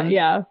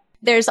yeah.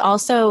 There's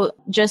also,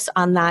 just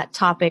on that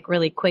topic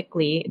really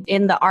quickly,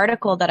 in the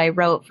article that I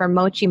wrote for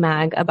Mochi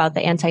Mag about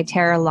the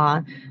anti-terror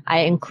law, I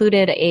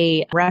included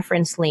a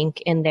reference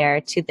link in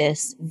there to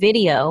this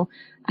video.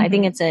 I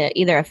think it's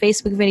either a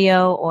Facebook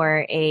video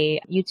or a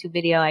YouTube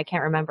video. I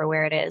can't remember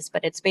where it is,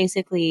 but it's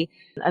basically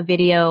a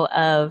video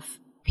of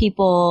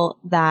people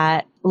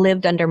that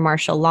lived under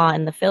martial law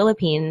in the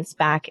Philippines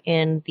back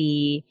in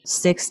the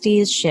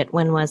 60s. Shit,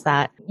 when was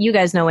that? You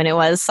guys know when it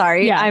was.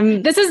 Sorry. Yeah.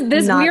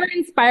 We're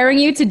inspiring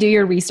you to do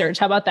your research.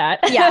 How about that?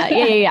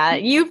 Yeah.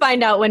 You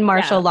find out when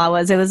martial law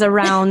was. It was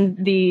around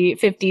the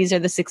 50s or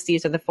the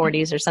 60s or the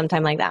 40s or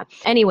sometime like that.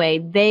 Anyway,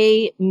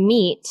 they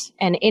meet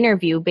and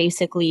interview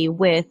basically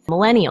with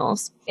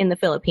millennials in the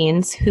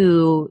Philippines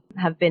who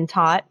have been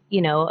taught,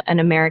 an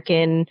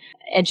American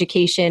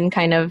education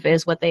kind of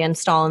is what they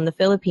install in the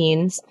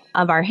Philippines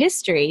of our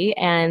history.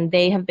 And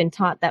they have been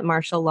taught that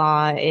martial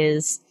law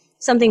is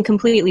something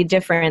completely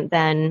different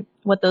than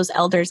what those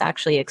elders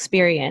actually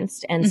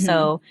experienced. And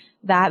so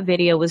that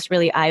video was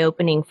really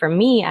eye-opening for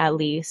me, at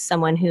least,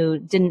 someone who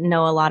didn't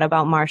know a lot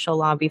about martial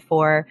law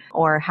before,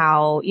 or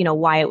how,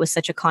 why it was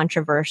such a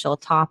controversial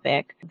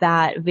topic.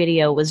 That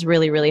video was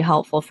really, really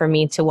helpful for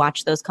me to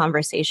watch those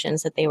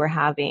conversations that they were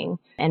having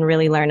and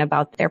really learn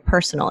about their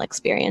personal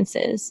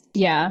experiences.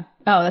 Yeah.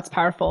 Oh, that's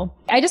powerful.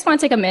 I just want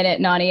to take a minute,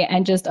 Nani,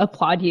 and just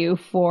applaud you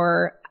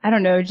for,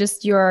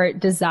 just your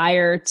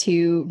desire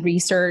to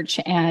research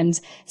and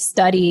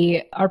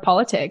study our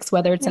politics,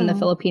 whether it's in the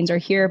Philippines or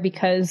here,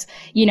 because,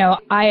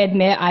 I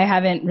admit I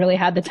haven't really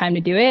had the time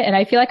to do it. And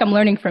I feel like I'm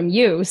learning from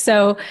you.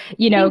 So,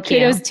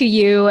 kudos to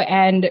you,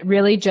 and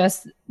really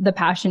just the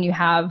passion you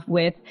have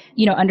with,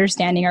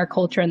 understanding our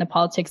culture and the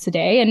politics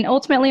today, and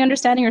ultimately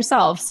understanding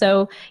yourself.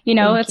 So,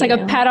 it's like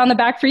a pat on the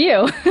back for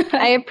you.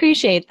 I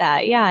appreciate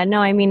that. Yeah, no,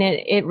 I mean,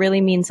 it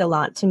really means a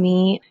lot to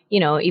me.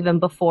 Even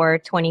before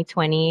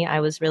 2020, I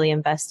was really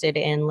invested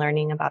in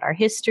learning about our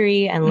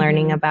history and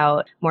learning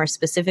about, more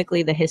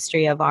specifically, the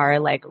history of our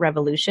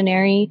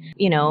revolutionary,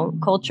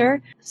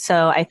 culture.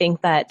 So I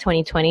think that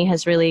 2020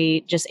 has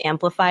really just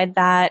amplified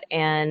that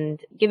and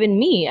given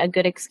me a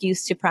good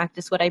excuse to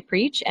practice what I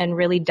preach and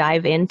really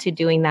dive into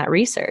doing that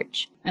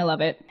research. I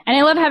love it. And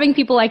I love having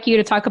people like you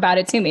to talk about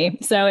it to me.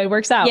 So it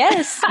works out.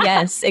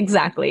 Yes,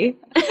 exactly.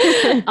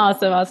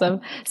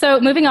 Awesome. So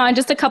moving on,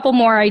 just a couple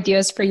more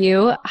ideas for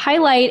you.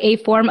 Highlight a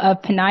form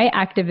of Pinay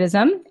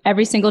activism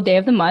every single day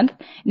of the month.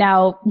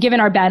 Now,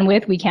 given our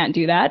bandwidth, we can't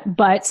do that,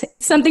 but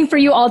something for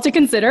you all to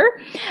consider.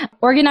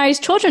 Organize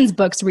children's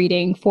books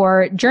reading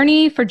for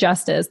Journey for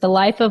Justice, The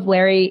Life of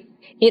Larry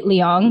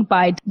Itliong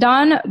by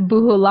Don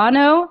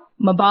Buhulano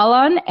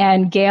Mabalan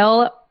and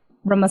Gail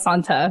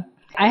Ramasanta.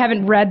 I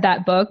haven't read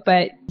that book,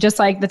 but just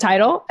like the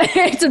title,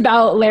 it's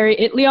about Larry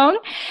Itliong.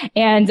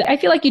 And I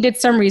feel like you did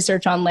some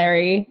research on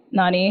Larry,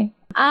 Nani.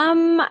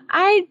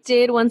 I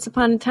did once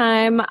upon a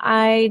time.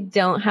 I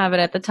don't have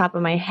it at the top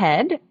of my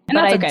head, but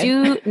I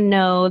do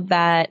know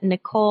that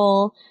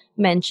Nicole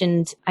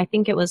mentioned, I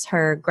think it was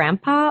her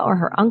grandpa or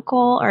her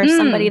uncle or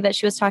somebody that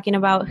she was talking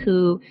about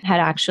who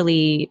had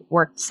actually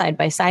worked side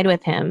by side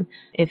with him.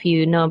 If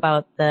you know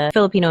about the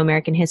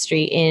Filipino-American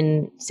history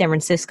in San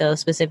Francisco,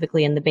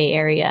 specifically in the Bay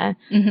Area,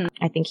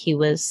 I think he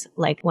was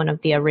one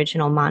of the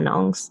original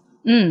manongs.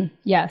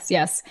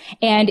 Yes.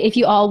 And if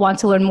you all want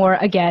to learn more,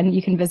 again,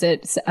 you can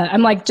visit,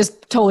 I'm just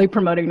totally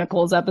promoting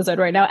Nicole's episode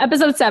right now,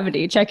 episode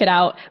 70, check it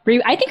out.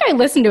 I think I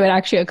listened to it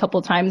actually a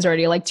couple times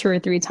already, 2 or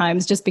 3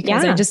 times, just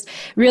because I just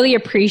really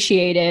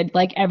appreciated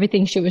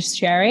everything she was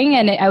sharing.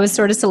 And I was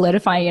sort of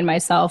solidifying in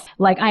myself,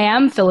 I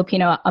am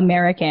Filipino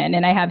American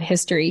and I have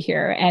history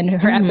here. And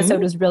her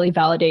episode was really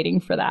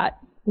validating for that.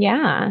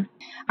 Yeah.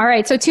 All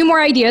right. So 2 more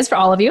ideas for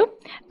all of you.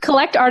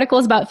 Collect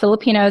articles about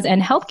Filipinos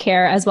and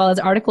healthcare, as well as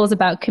articles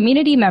about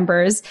community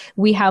members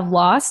we have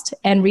lost,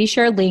 and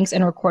reshare links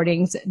and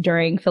recordings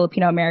during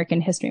Filipino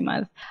American History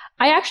Month.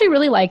 I actually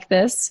really like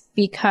this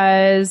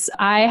because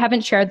I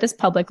haven't shared this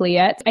publicly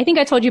yet. I think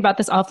I told you about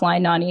this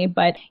offline, Nani,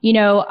 but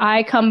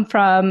I come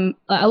from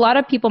a lot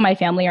of people, my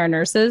family are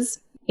nurses.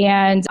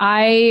 And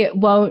I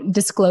won't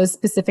disclose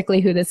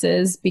specifically who this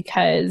is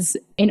because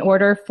in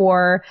order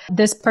for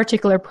this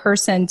particular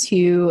person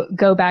to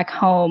go back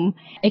home,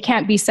 it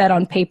can't be said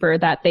on paper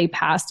that they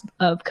passed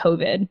of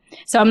COVID.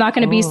 So I'm not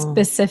going to be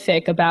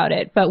specific about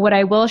it. But what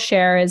I will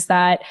share is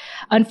that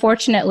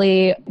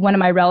unfortunately, one of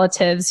my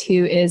relatives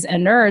who is a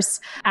nurse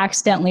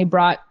accidentally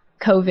brought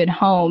COVID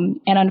home.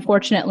 And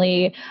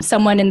unfortunately,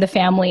 someone in the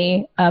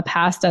family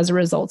passed as a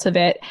result of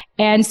it.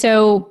 And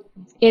so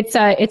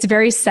it's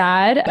very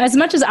sad. As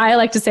much as I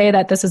like to say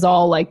that this is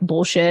all like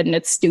bullshit and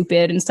it's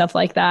stupid and stuff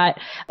like that,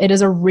 it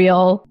is a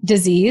real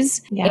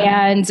disease. Yeah.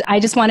 And I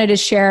just wanted to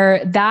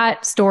share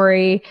that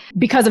story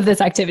because of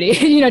this activity,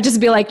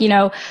 just be like,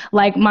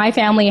 like my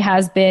family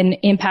has been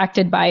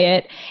impacted by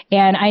it.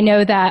 And I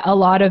know that a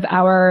lot of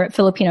our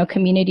Filipino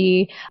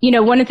community,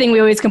 one thing we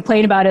always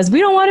complain about is we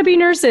don't want to be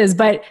nurses,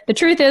 but the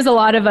truth is a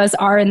lot of us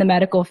are in the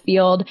medical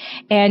field.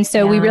 And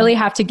so we really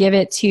have to give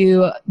it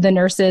to the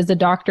nurses, the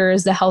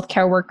doctors, the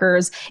healthcare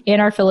workers in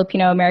our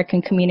Filipino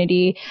American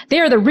community. They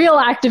are the real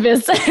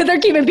activists. They're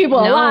keeping people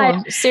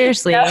alive.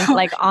 Seriously,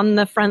 like on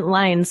the front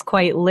lines,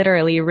 quite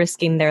literally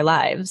risking their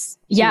lives.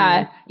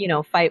 To,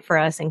 fight for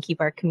us and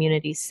keep our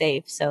communities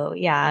safe. So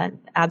yeah,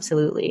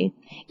 absolutely.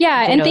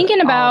 Yeah. And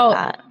thinking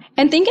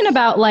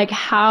about like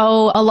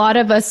how a lot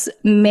of us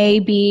may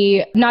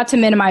be, not to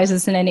minimize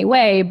this in any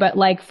way, but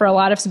like for a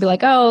lot of us to be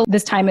like, oh,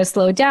 this time has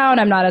slowed down.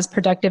 I'm not as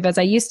productive as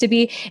I used to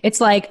be. It's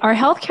like our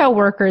healthcare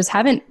workers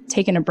haven't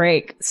taken a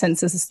break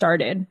since this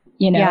started.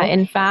 Yeah,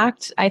 in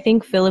fact, I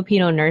think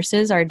Filipino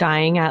nurses are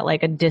dying at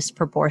like a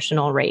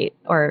disproportional rate,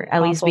 or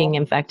at least being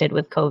infected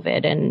with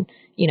COVID and,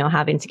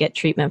 having to get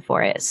treatment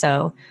for it.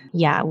 So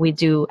yeah, we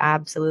do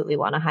absolutely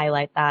want to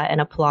highlight that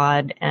and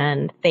applaud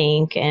and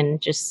thank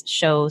and just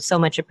show so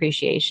much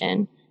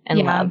appreciation and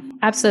love.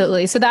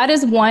 Absolutely. So that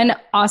is one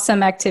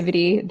awesome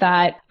activity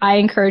that I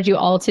encourage you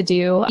all to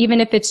do,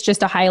 even if it's just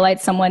to highlight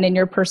someone in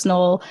your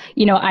personal,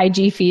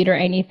 IG feed or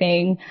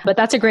anything. But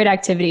that's a great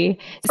activity.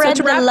 Spread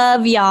the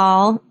love,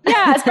 y'all.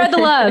 Yeah, spread the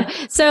love.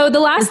 So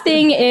the last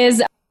thing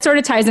is sort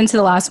of ties into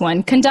the last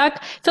one. Conduct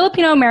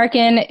Filipino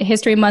American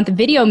History Month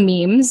video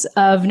memes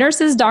of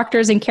nurses,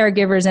 doctors, and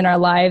caregivers in our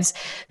lives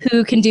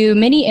who can do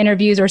mini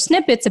interviews or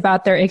snippets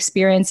about their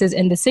experiences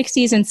in the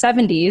 60s and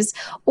 70s,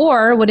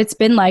 or what it's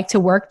been like to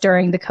work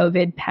during the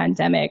COVID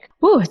pandemic.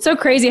 Ooh, it's so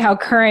crazy how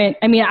current.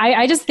 I mean,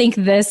 I just think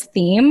this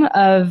theme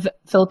of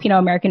Filipino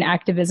American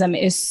activism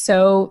is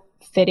so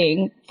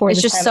fitting for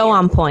it's just so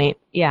on point.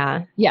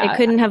 Yeah. It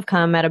couldn't have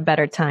come at a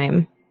better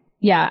time.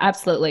 Yeah,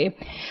 absolutely.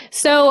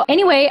 So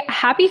anyway,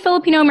 happy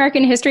Filipino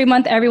American History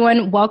Month,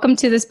 everyone. Welcome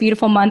to this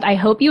beautiful month. I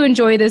hope you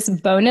enjoy this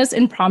bonus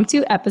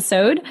impromptu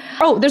episode.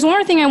 Oh, there's one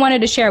more thing I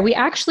wanted to share. We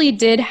actually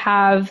did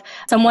have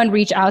someone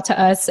reach out to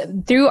us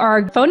through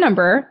our phone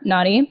number,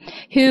 Nani,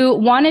 who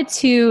wanted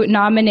to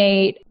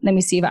nominate, let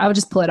me see if I'll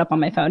just pull it up on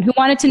my phone, who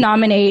wanted to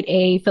nominate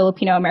a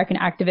Filipino American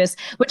activist,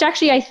 which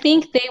actually I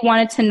think they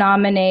wanted to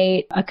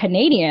nominate a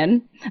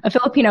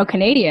Filipino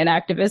Canadian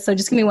activist. So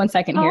just give me 1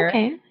 second here.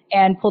 Okay.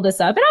 And pull this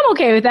up. And I'm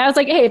okay with that. I was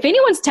like, hey, if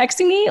anyone's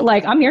texting me,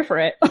 like, I'm here for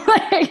it.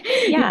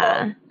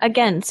 Yeah.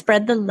 Again,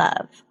 spread the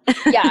love.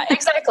 Yeah,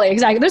 exactly.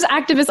 There's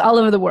activists all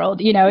over the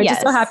world. It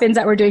just so happens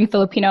that we're doing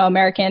Filipino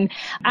American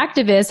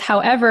activists.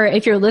 However,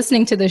 if you're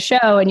listening to the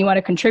show and you want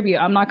to contribute,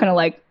 I'm not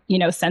going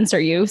to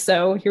censor you.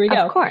 So here we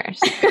go. Of course.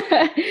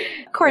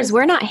 Of course,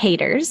 we're not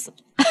haters.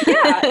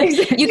 Yeah,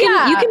 exactly. You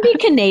can be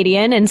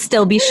Canadian and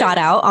still be shot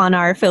out on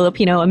our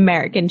Filipino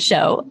American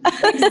show.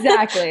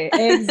 Exactly.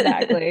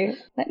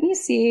 Let me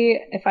see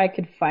if I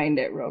could find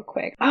it real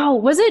quick. Oh,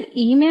 was it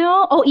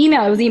email? Oh,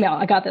 email. It was email.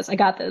 I got this.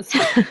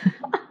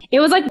 It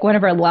was like one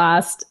of our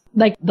last,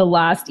 like the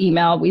last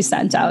email we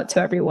sent out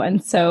to everyone.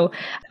 So,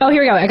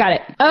 here we go. I got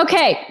it.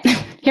 Okay.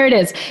 Here it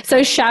is.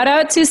 So shout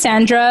out to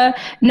Sandra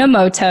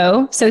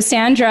Nomoto. So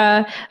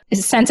Sandra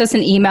sent us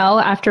an email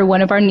after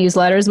one of our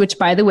newsletters, which,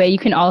 by the way, you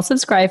can all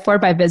subscribe for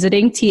by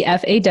visiting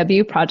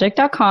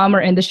tfawproject.com or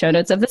in the show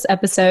notes of this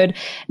episode.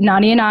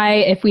 Nani and I,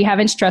 if we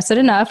haven't stressed it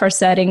enough, are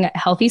setting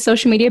healthy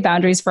social media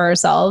boundaries for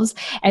ourselves.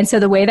 And so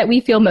the way that we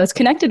feel most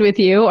connected with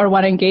you or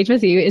want to engage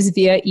with you is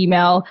via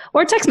email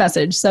or text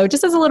message. So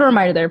just as a little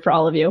reminder there for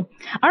all of you.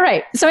 All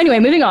right. So anyway,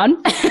 moving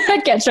on.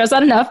 Can't stress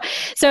that enough.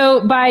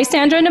 So by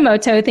Sandra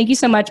Nomoto, thank you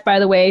so much, by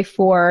the way,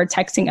 for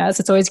texting us.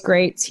 It's always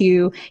great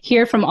to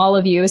hear from all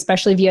of you,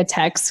 especially via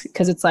text,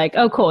 because it's like,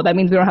 oh, cool. That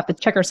means we don't have to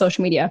check our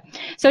social media.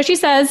 So she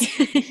says,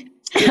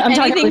 I'm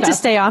anything to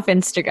stay off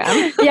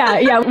Instagram.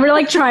 Yeah. We're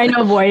like trying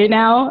to avoid it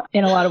now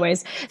in a lot of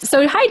ways.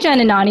 So hi,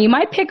 Jen and Nani.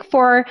 My pick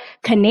for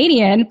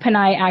Canadian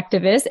Panay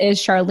activist is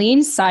Charlene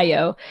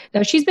Sayo.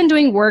 Though she's been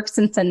doing work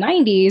since the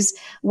 90s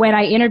when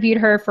I interviewed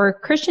her for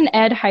Christian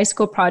Ed High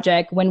School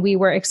project when we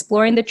were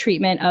exploring the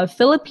treatment of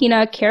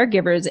Filipina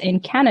caregivers in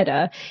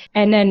Canada.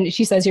 And then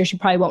she says here she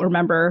probably won't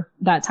remember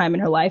that time in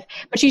her life.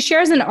 But she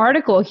shares an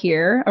article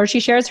here, or she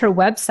shares her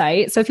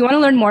website. So if you want to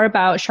learn more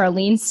about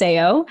Charlene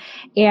Sayo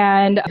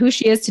and who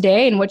she is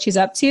today and what she's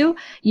up to,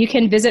 you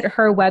can visit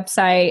her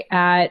website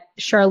at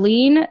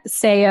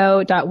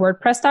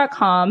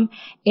charlenesayo.wordpress.com.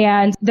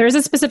 And there's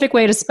a specific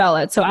way to spell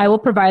it. So I will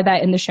provide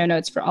that in the show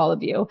notes for all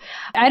of you.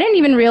 I didn't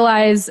even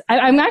realize,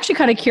 I'm actually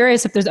kind of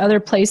curious if there's other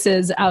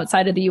places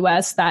outside of the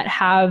US that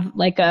have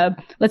like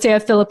let's say a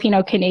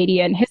Filipino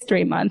Canadian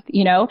History Month,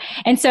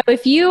 And so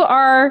if you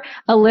are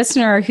a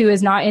listener who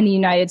is not in the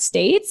United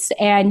States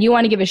and you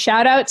want to give a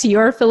shout out to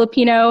your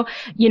Filipino,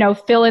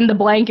 fill in the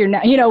blank,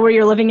 where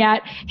you're living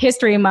at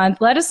History Month,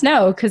 let us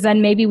know, because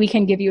then maybe we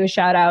can give you a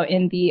shout out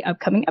in the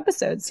upcoming episodes.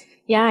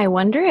 Yeah, I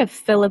wonder if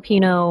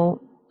Filipino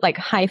like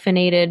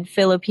hyphenated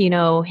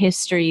Filipino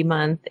History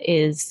Month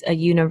is a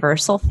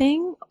universal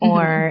thing,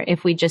 or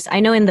if we just, I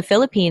know in the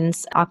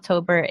Philippines,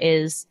 October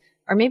is,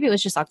 or maybe it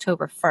was just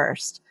October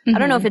 1st. I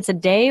don't know if it's a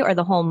day or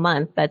the whole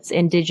month that's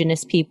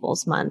Indigenous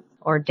Peoples Month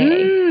or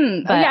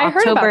day. But I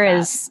heard October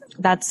about that.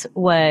 that's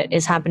what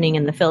is happening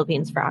in the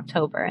Philippines for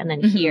October. And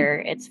then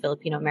here it's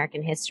Filipino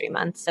American History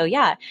Month. So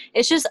yeah,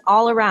 it's just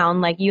all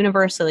around, like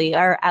universally,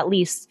 or at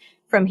least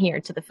from here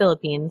to the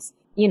Philippines,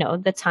 you know,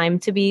 the time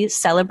to be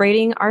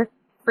celebrating our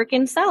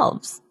freaking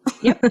selves.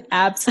 Yep,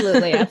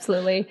 absolutely,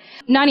 absolutely.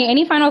 Nani,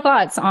 any final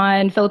thoughts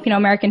on Filipino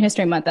American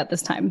History Month at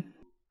this time?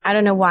 I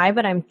don't know why,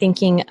 but I'm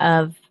thinking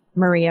of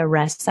Maria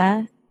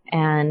Ressa,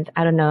 and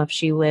I don't know if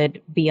she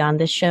would be on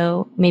this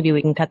show. Maybe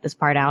we can cut this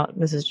part out.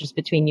 This is just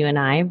between you and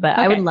I, but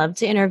I would love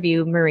to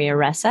interview Maria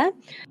Ressa.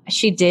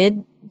 She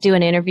did do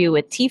an interview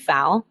with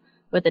T-Fowl,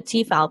 with the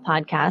T-Fowl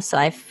podcast. So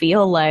I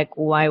feel like,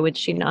 why would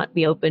she not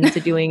be open to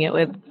doing it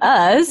with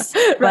us?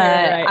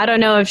 But I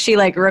don't know if she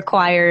like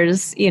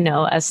requires, you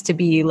know, us to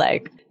be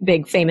like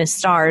big famous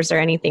stars or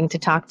anything to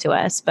talk to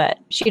us, but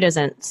she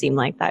doesn't seem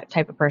like that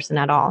type of person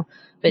at all.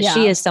 But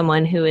she is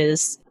someone who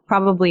is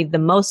probably the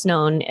most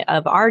known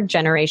of our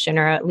generation,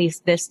 or at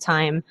least this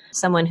time,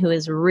 someone who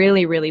is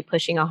really, really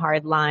pushing a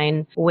hard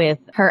line with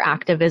her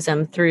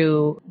activism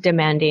through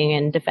demanding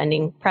and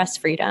defending press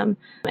freedom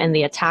and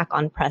the attack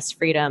on press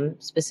freedom,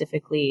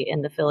 specifically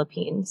in the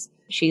Philippines.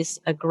 She's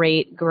a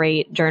great,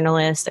 great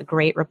journalist, a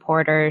great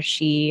reporter.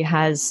 She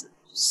has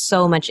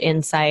so much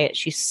insight.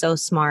 She's so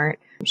smart.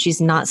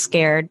 She's not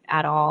scared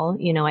at all.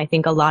 You know, I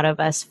think a lot of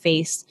us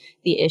face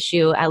the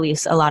issue, at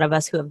least a lot of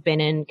us who have been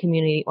in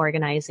community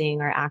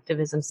organizing or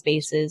activism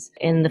spaces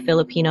in the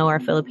Filipino or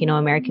Filipino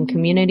American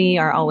community,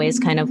 are always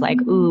kind of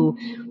like, ooh,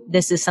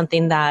 this is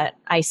something that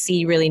I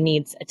see really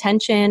needs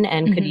attention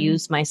and could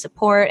use my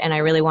support, and I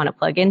really want to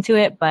plug into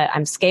it, but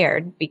I'm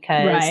scared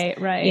because,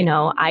 you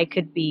know, I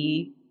could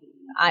be,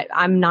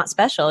 I'm not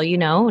special, you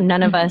know,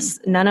 none of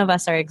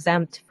us are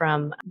exempt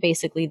from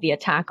basically the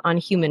attack on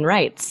human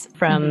rights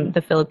from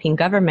the Philippine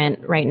government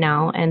right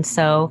now. And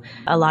so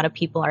a lot of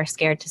people are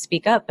scared to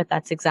speak up, but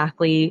that's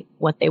exactly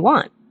what they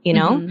want. You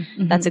know,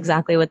 that's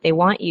exactly what they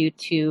want you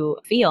to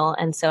feel.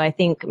 And so I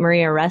think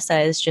Maria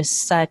Ressa is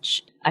just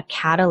such a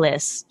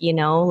catalyst, you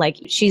know, like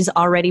she's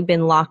already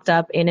been locked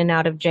up in and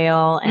out of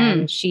jail,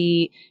 and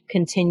she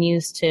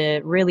continues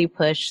to really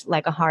push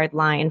like a hard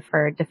line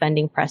for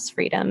defending press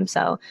freedom.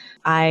 So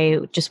I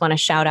just want to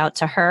shout out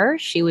to her.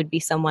 She would be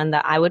someone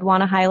that I would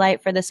want to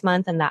highlight for this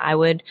month, and that I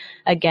would,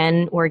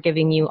 again, we're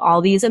giving you all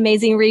these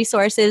amazing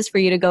resources for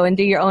you to go and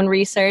do your own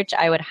research.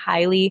 I would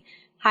highly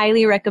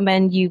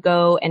recommend you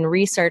go and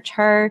research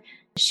her.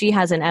 She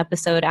has an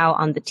episode out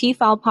on the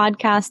T-Fowl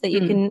podcast that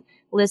you can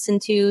listen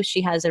to.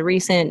 She has a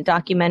recent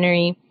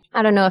documentary.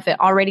 I don't know if it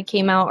already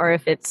came out or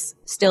if it's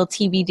still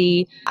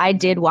TBD. I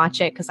did watch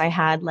it because I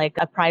had like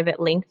a private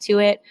link to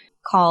it,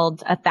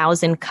 called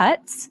 1,000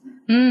 Cuts.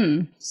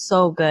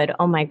 So good.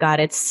 Oh my God.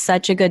 It's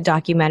such a good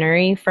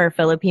documentary for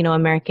Filipino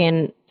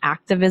American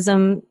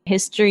activism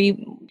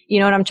history. You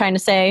know what I'm trying to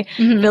say?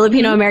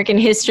 Filipino American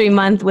History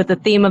Month with the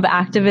theme of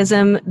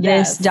activism.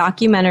 This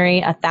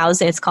documentary,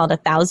 it's called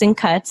 1,000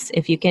 Cuts.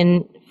 If you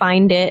can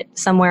find it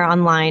somewhere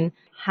online,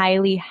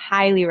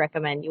 highly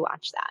recommend you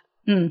watch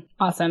that.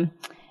 Awesome.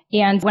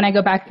 And when I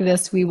go back to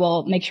this, we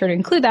will make sure to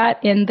include that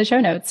in the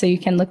show notes so you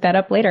can look that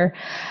up later.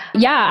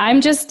 Yeah,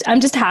 I'm just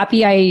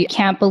happy. I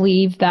can't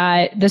believe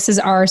that this is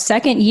our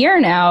second year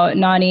now,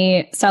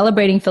 Nani,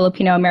 celebrating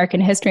Filipino American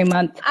History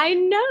Month. I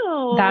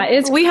know. That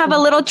is We have a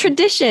little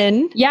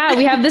tradition. Yeah,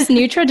 we have this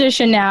new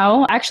tradition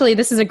now. Actually,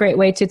 this is a great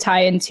way to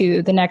tie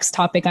into the next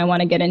topic I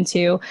want to get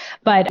into.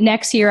 But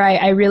next year,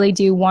 I really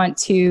do want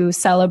to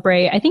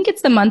celebrate, I think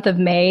it's the month of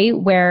May,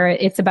 where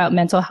it's about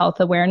mental health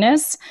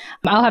awareness.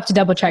 I'll have to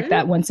double check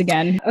that once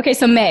again. Okay,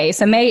 so May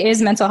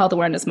is Mental Health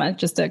Awareness Month,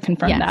 just to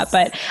confirm that.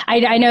 But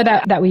I know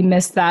that we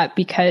missed that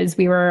because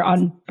we were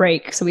on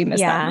break, so we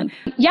missed that one.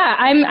 Yeah,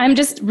 I'm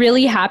just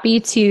really happy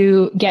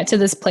to get to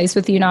this place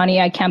with you, Nani.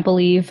 I can't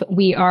believe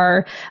we are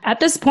at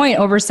this point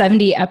over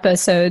 70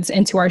 episodes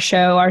into our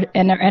show,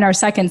 and our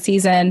second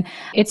season.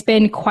 It's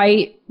been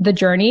quite the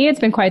journey. It's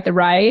been quite the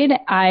ride.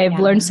 I've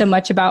learned so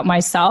much about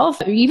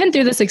myself. Even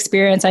through this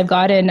experience, I've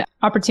gotten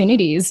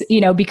opportunities,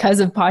 you know, because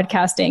of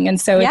podcasting. And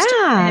so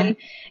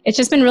it's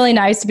just been really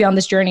nice to be on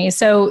this journey.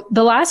 So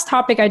the last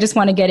topic I just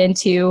want to get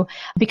into,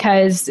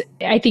 because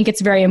I think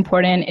it's very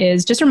important,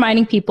 is just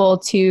reminding people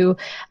to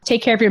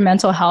take care of your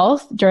mental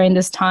health during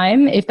this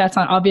time. If that's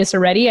not obvious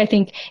already, I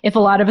think if a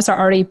lot of us are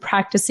already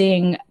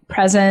practicing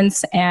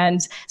presence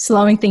and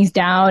slowing things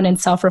down and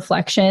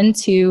self-reflection,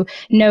 to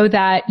know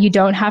that you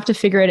don't have to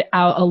figure it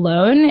out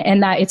alone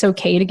and that it's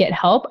okay to get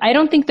help. I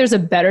don't think there's a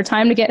better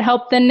time to get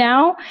help than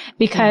now,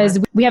 because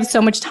we have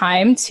so much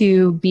time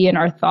to be in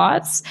our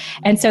thoughts.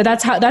 And so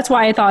that's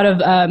why I thought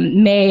of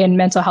May and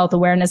Mental Health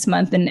Awareness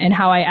Month, and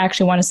how I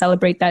actually want to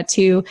celebrate that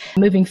too,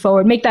 moving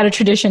forward, make that a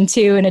tradition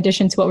too, in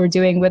addition to what we're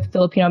doing with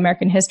Filipino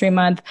American History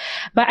Month.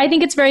 But I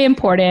think it's very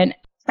important.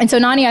 And so,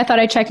 Nani, I thought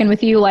I'd check in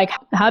with you. Like,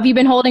 how have you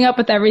been holding up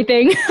with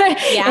everything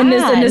in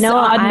this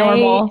odd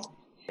normal?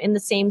 In the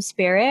same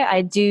spirit,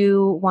 I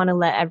do want to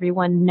let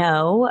everyone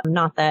know,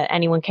 not that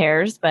anyone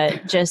cares,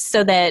 but just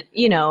so that,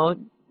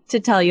 to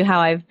tell you how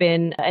I've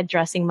been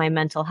addressing my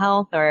mental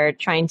health or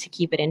trying to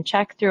keep it in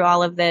check through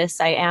all of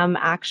this. I am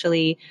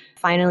actually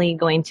finally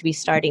going to be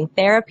starting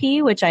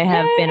therapy, which I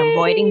have been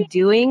avoiding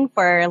doing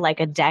for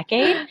like a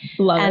decade.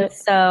 Love it.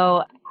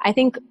 So I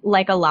think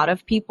like a lot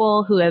of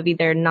people who have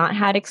either not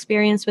had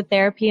experience with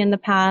therapy in the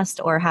past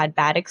or had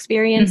bad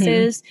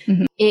experiences,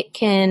 it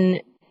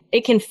can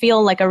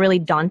feel like a really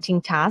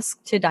daunting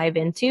task to dive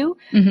into.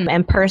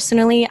 And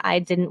personally, I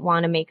didn't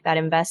want to make that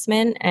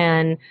investment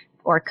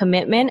or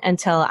commitment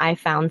until I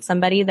found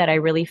somebody that I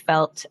really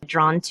felt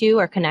drawn to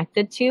or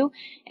connected to.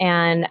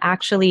 And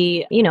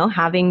actually,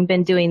 having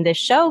been doing this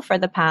show for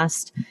the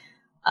past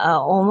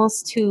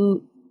almost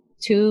 2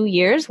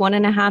 years,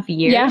 1.5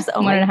 years. Yeah,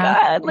 oh my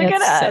God, look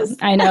at us.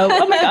 I know.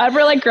 Oh my God,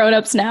 we're like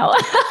grown-ups now.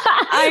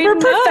 We're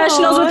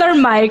professionals with our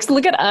mics.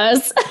 Look at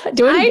us. Look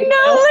at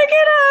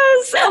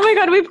us. Oh my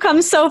God, we've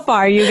come so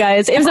far, you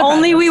guys. If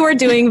only we were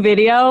doing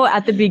video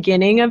at the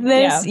beginning of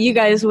this, you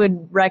guys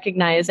would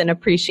recognize and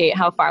appreciate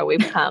how far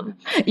we've come.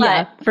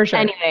 Yeah, for sure.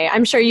 Anyway,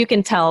 I'm sure you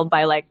can tell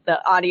by like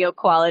the audio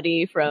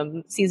quality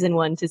from season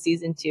 1 to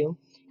season 2.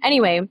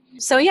 Anyway,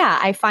 so yeah,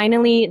 I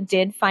finally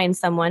did find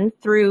someone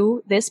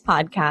through this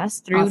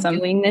podcast, through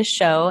doing this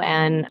show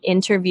and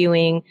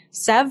interviewing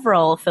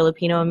several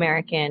Filipino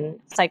American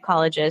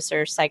psychologists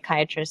or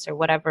psychiatrists or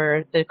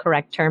whatever the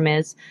correct term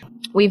is.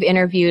 We've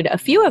interviewed a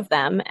few of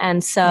them.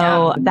 And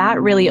so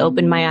that really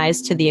opened my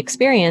eyes to the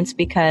experience,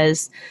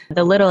 because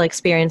the little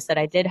experience that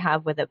I did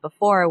have with it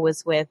before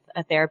was with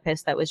a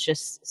therapist that was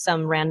just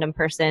some random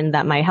person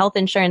that my health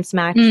insurance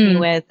matched me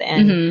with.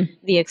 And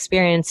the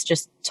experience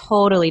just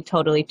totally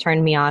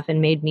turned me off and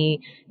made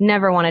me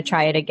never want to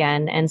try it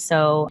again. And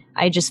so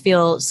I just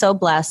feel so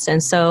blessed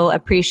and so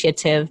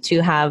appreciative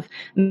to have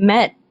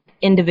met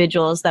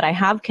individuals that I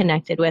have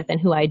connected with and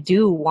who I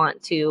do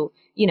want to,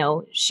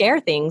 share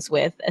things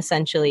with,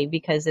 essentially,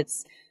 because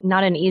it's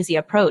not an easy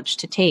approach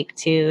to take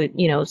to,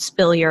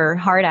 spill your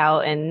heart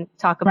out and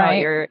talk about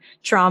your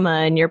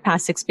trauma and your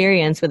past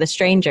experience with a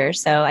stranger.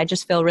 So I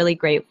just feel really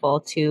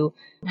grateful to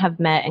have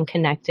met and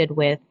connected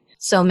with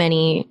so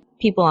many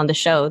people on the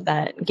show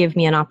that give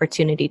me an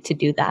opportunity to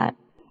do that.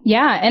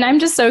 Yeah. And I'm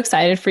just so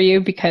excited for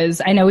you,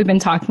 because I know we've been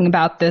talking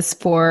about this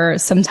for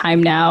some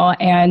time now.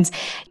 And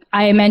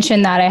I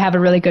mentioned that I have a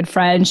really good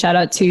friend, shout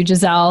out to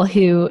Giselle,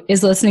 who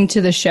is listening to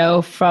the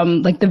show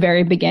from like the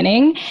very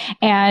beginning.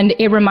 And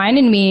it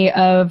reminded me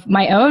of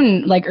my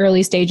own like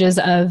early stages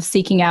of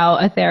seeking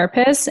out a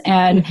therapist.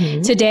 And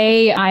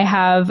today I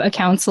have a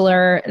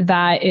counselor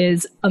that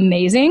is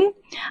amazing.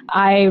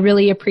 I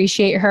really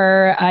appreciate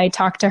her. I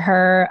talk to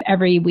her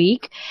every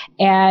week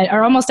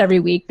or almost every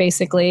week,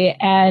 basically.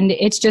 And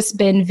it's just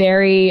been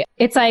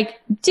it's like,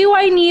 do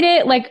I need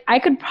it? Like, I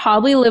could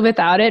probably live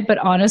without it. But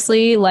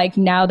honestly, like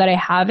now that I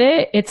have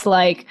it, it's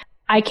like,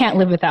 I can't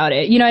live without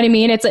it. You know what I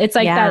mean? It's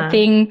like that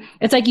thing.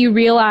 It's like you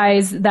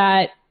realize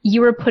that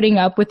you were putting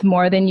up with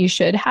more than you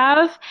should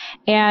have.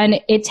 And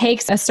it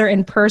takes a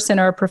certain person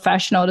or a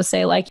professional to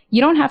say, like,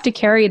 you don't have to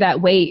carry that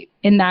weight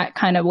in that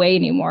kind of way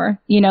anymore.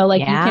 You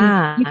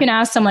can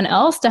ask someone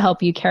else to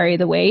help you carry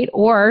the weight,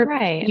 or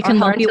you can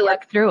learn to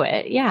work through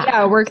it.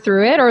 Work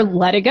through it or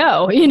let it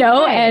go,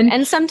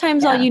 And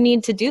sometimes all you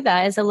need to do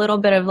that is a little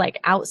bit of like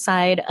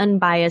outside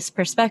unbiased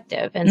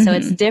perspective. And so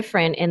it's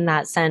different in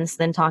that sense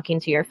than talking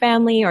to your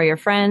family or your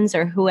friends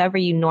or whoever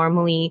you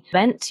normally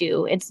vent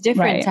to. It's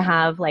different to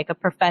have like a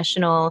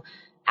professional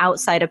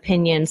outside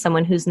opinion,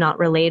 someone who's not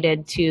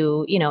related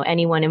to,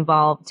 anyone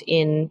involved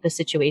in the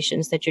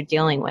situations that you're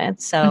dealing with.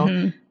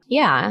 So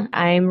yeah,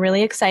 I'm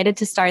really excited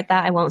to start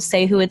that. I won't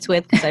say who it's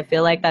with because I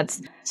feel like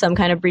that's some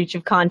kind of breach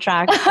of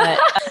contract,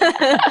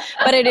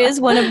 but it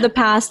is one of the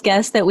past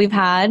guests that we've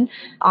had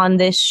on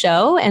this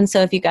show. And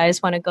so if you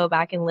guys want to go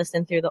back and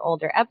listen through the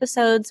older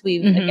episodes,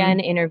 we've again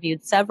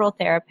interviewed several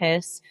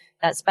therapists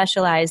that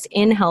specialize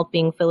in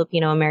helping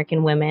Filipino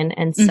American women.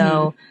 And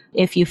so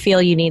if you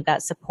feel you need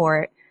that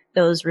support,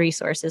 those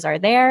resources are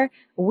there.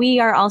 We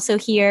are also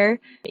here.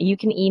 You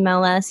can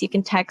email us. You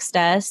can text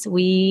us.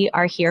 We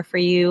are here for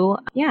you.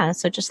 Yeah.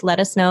 So just let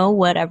us know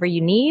whatever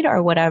you need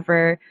or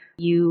whatever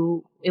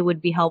it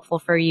would be helpful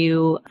for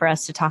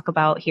us to talk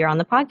about here on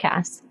the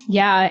podcast.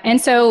 Yeah. And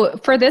so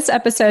for this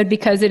episode,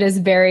 because it is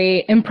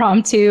very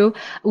impromptu,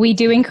 we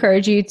do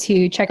encourage you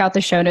to check out the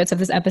show notes of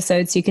this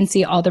episode so you can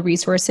see all the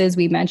resources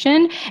we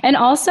mentioned, and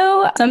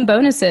also some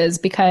bonuses,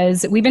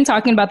 because we've been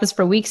talking about this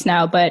for weeks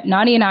now, but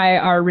Nani and I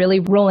are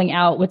really rolling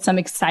out with some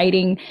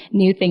exciting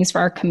new things for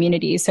our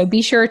community. So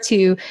be sure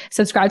to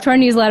subscribe to our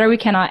newsletter. We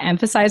cannot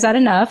emphasize that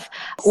enough.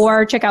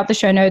 Or check out the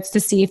show notes to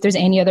see if there's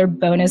any other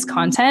bonus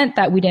content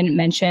that we didn't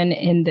mention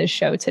in this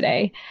show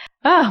today.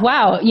 Oh,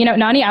 wow.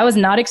 Nani, I was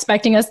not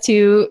expecting us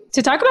to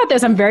talk about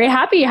this. I'm very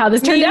happy how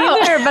this turned out.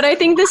 But I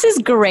think this is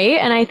great.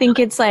 And I think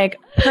it's like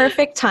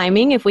perfect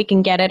timing if we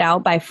can get it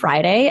out by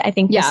Friday. I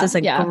think this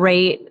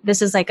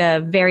is like a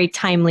very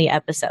timely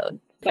episode.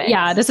 But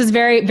yeah, this is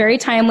very, very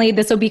timely.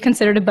 This will be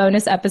considered a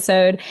bonus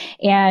episode,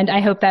 and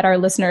I hope that our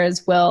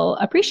listeners will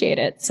appreciate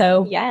it.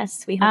 So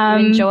yes, we hope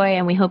you enjoy,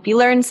 and we hope you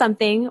learn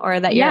something, or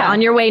that you're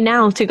on your way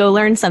now to go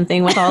learn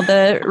something with all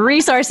the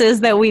resources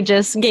that we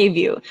just gave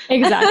you.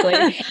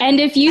 Exactly. And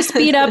if you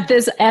speed up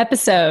this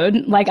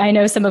episode, like I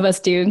know some of us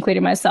do,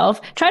 including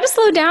myself, try to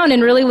slow down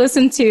and really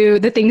listen to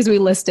the things we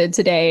listed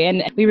today.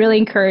 And we really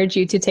encourage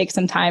you to take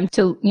some time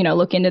to,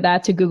 look into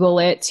that, to Google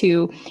it,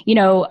 to,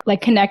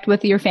 like connect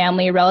with your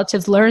family,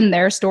 relatives, learn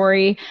their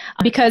story,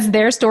 because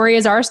their story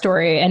is our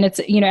story. And it's,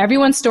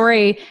 everyone's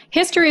story.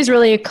 History is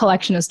really a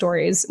collection of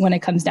stories when it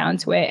comes down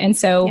to it. And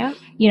so,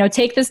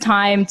 take this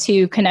time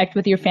to connect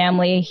with your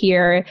family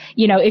here,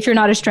 if you're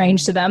not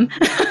estranged to them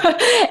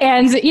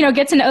and,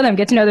 get to know them,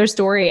 get to know their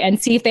story,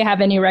 and see if they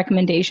have any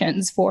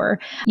recommendations for,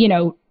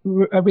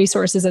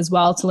 resources as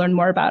well to learn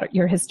more about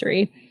your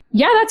history.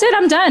 Yeah, that's it.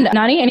 I'm done.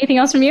 Nani, anything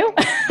else from you?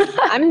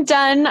 I'm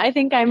done. I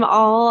think I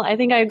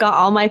got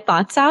all my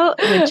thoughts out,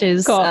 which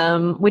is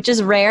cool. Which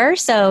is rare.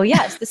 So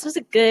yes, this was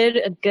a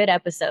good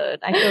episode.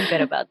 I feel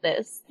good about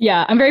this.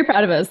 Yeah, I'm very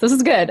proud of us. This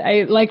is good.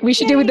 We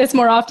should do this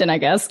more often, I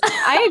guess.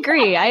 I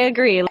agree.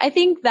 I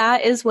think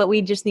that is what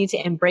we just need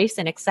to embrace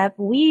and accept.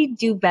 We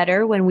do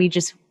better when we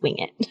just wing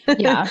it.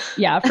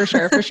 Yeah, for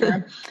sure.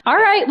 All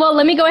right. Well,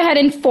 let me go ahead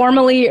and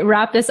formally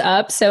wrap this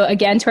up. So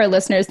again, to our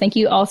listeners, thank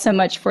you all so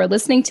much for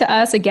listening to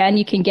us. Again,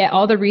 you can get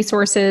all the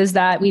resources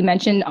that we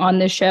mentioned on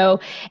this show,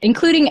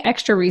 including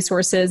extra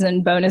resources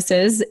and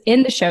bonuses,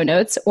 in the show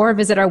notes, or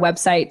visit our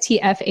website,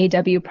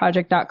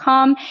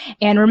 tfawproject.com.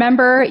 And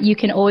remember, you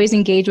can always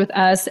engage with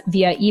us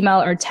via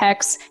email or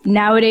text.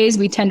 Nowadays,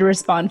 we tend to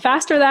respond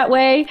faster that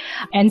way.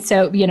 And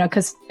so,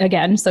 because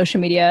again,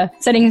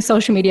 setting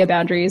social media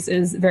boundaries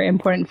is very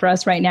important for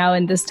us right now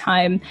in this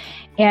time.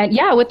 And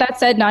yeah, with that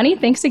said, Nani,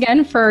 thanks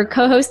again for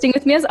co-hosting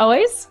with me as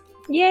always.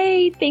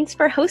 Yay, thanks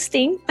for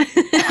hosting.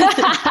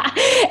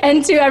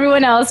 And to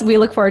everyone else, we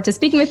look forward to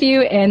speaking with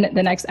you in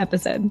the next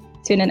episode.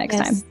 Tune in next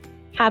time.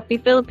 Happy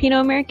Filipino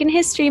American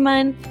History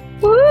Month.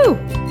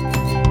 Woo!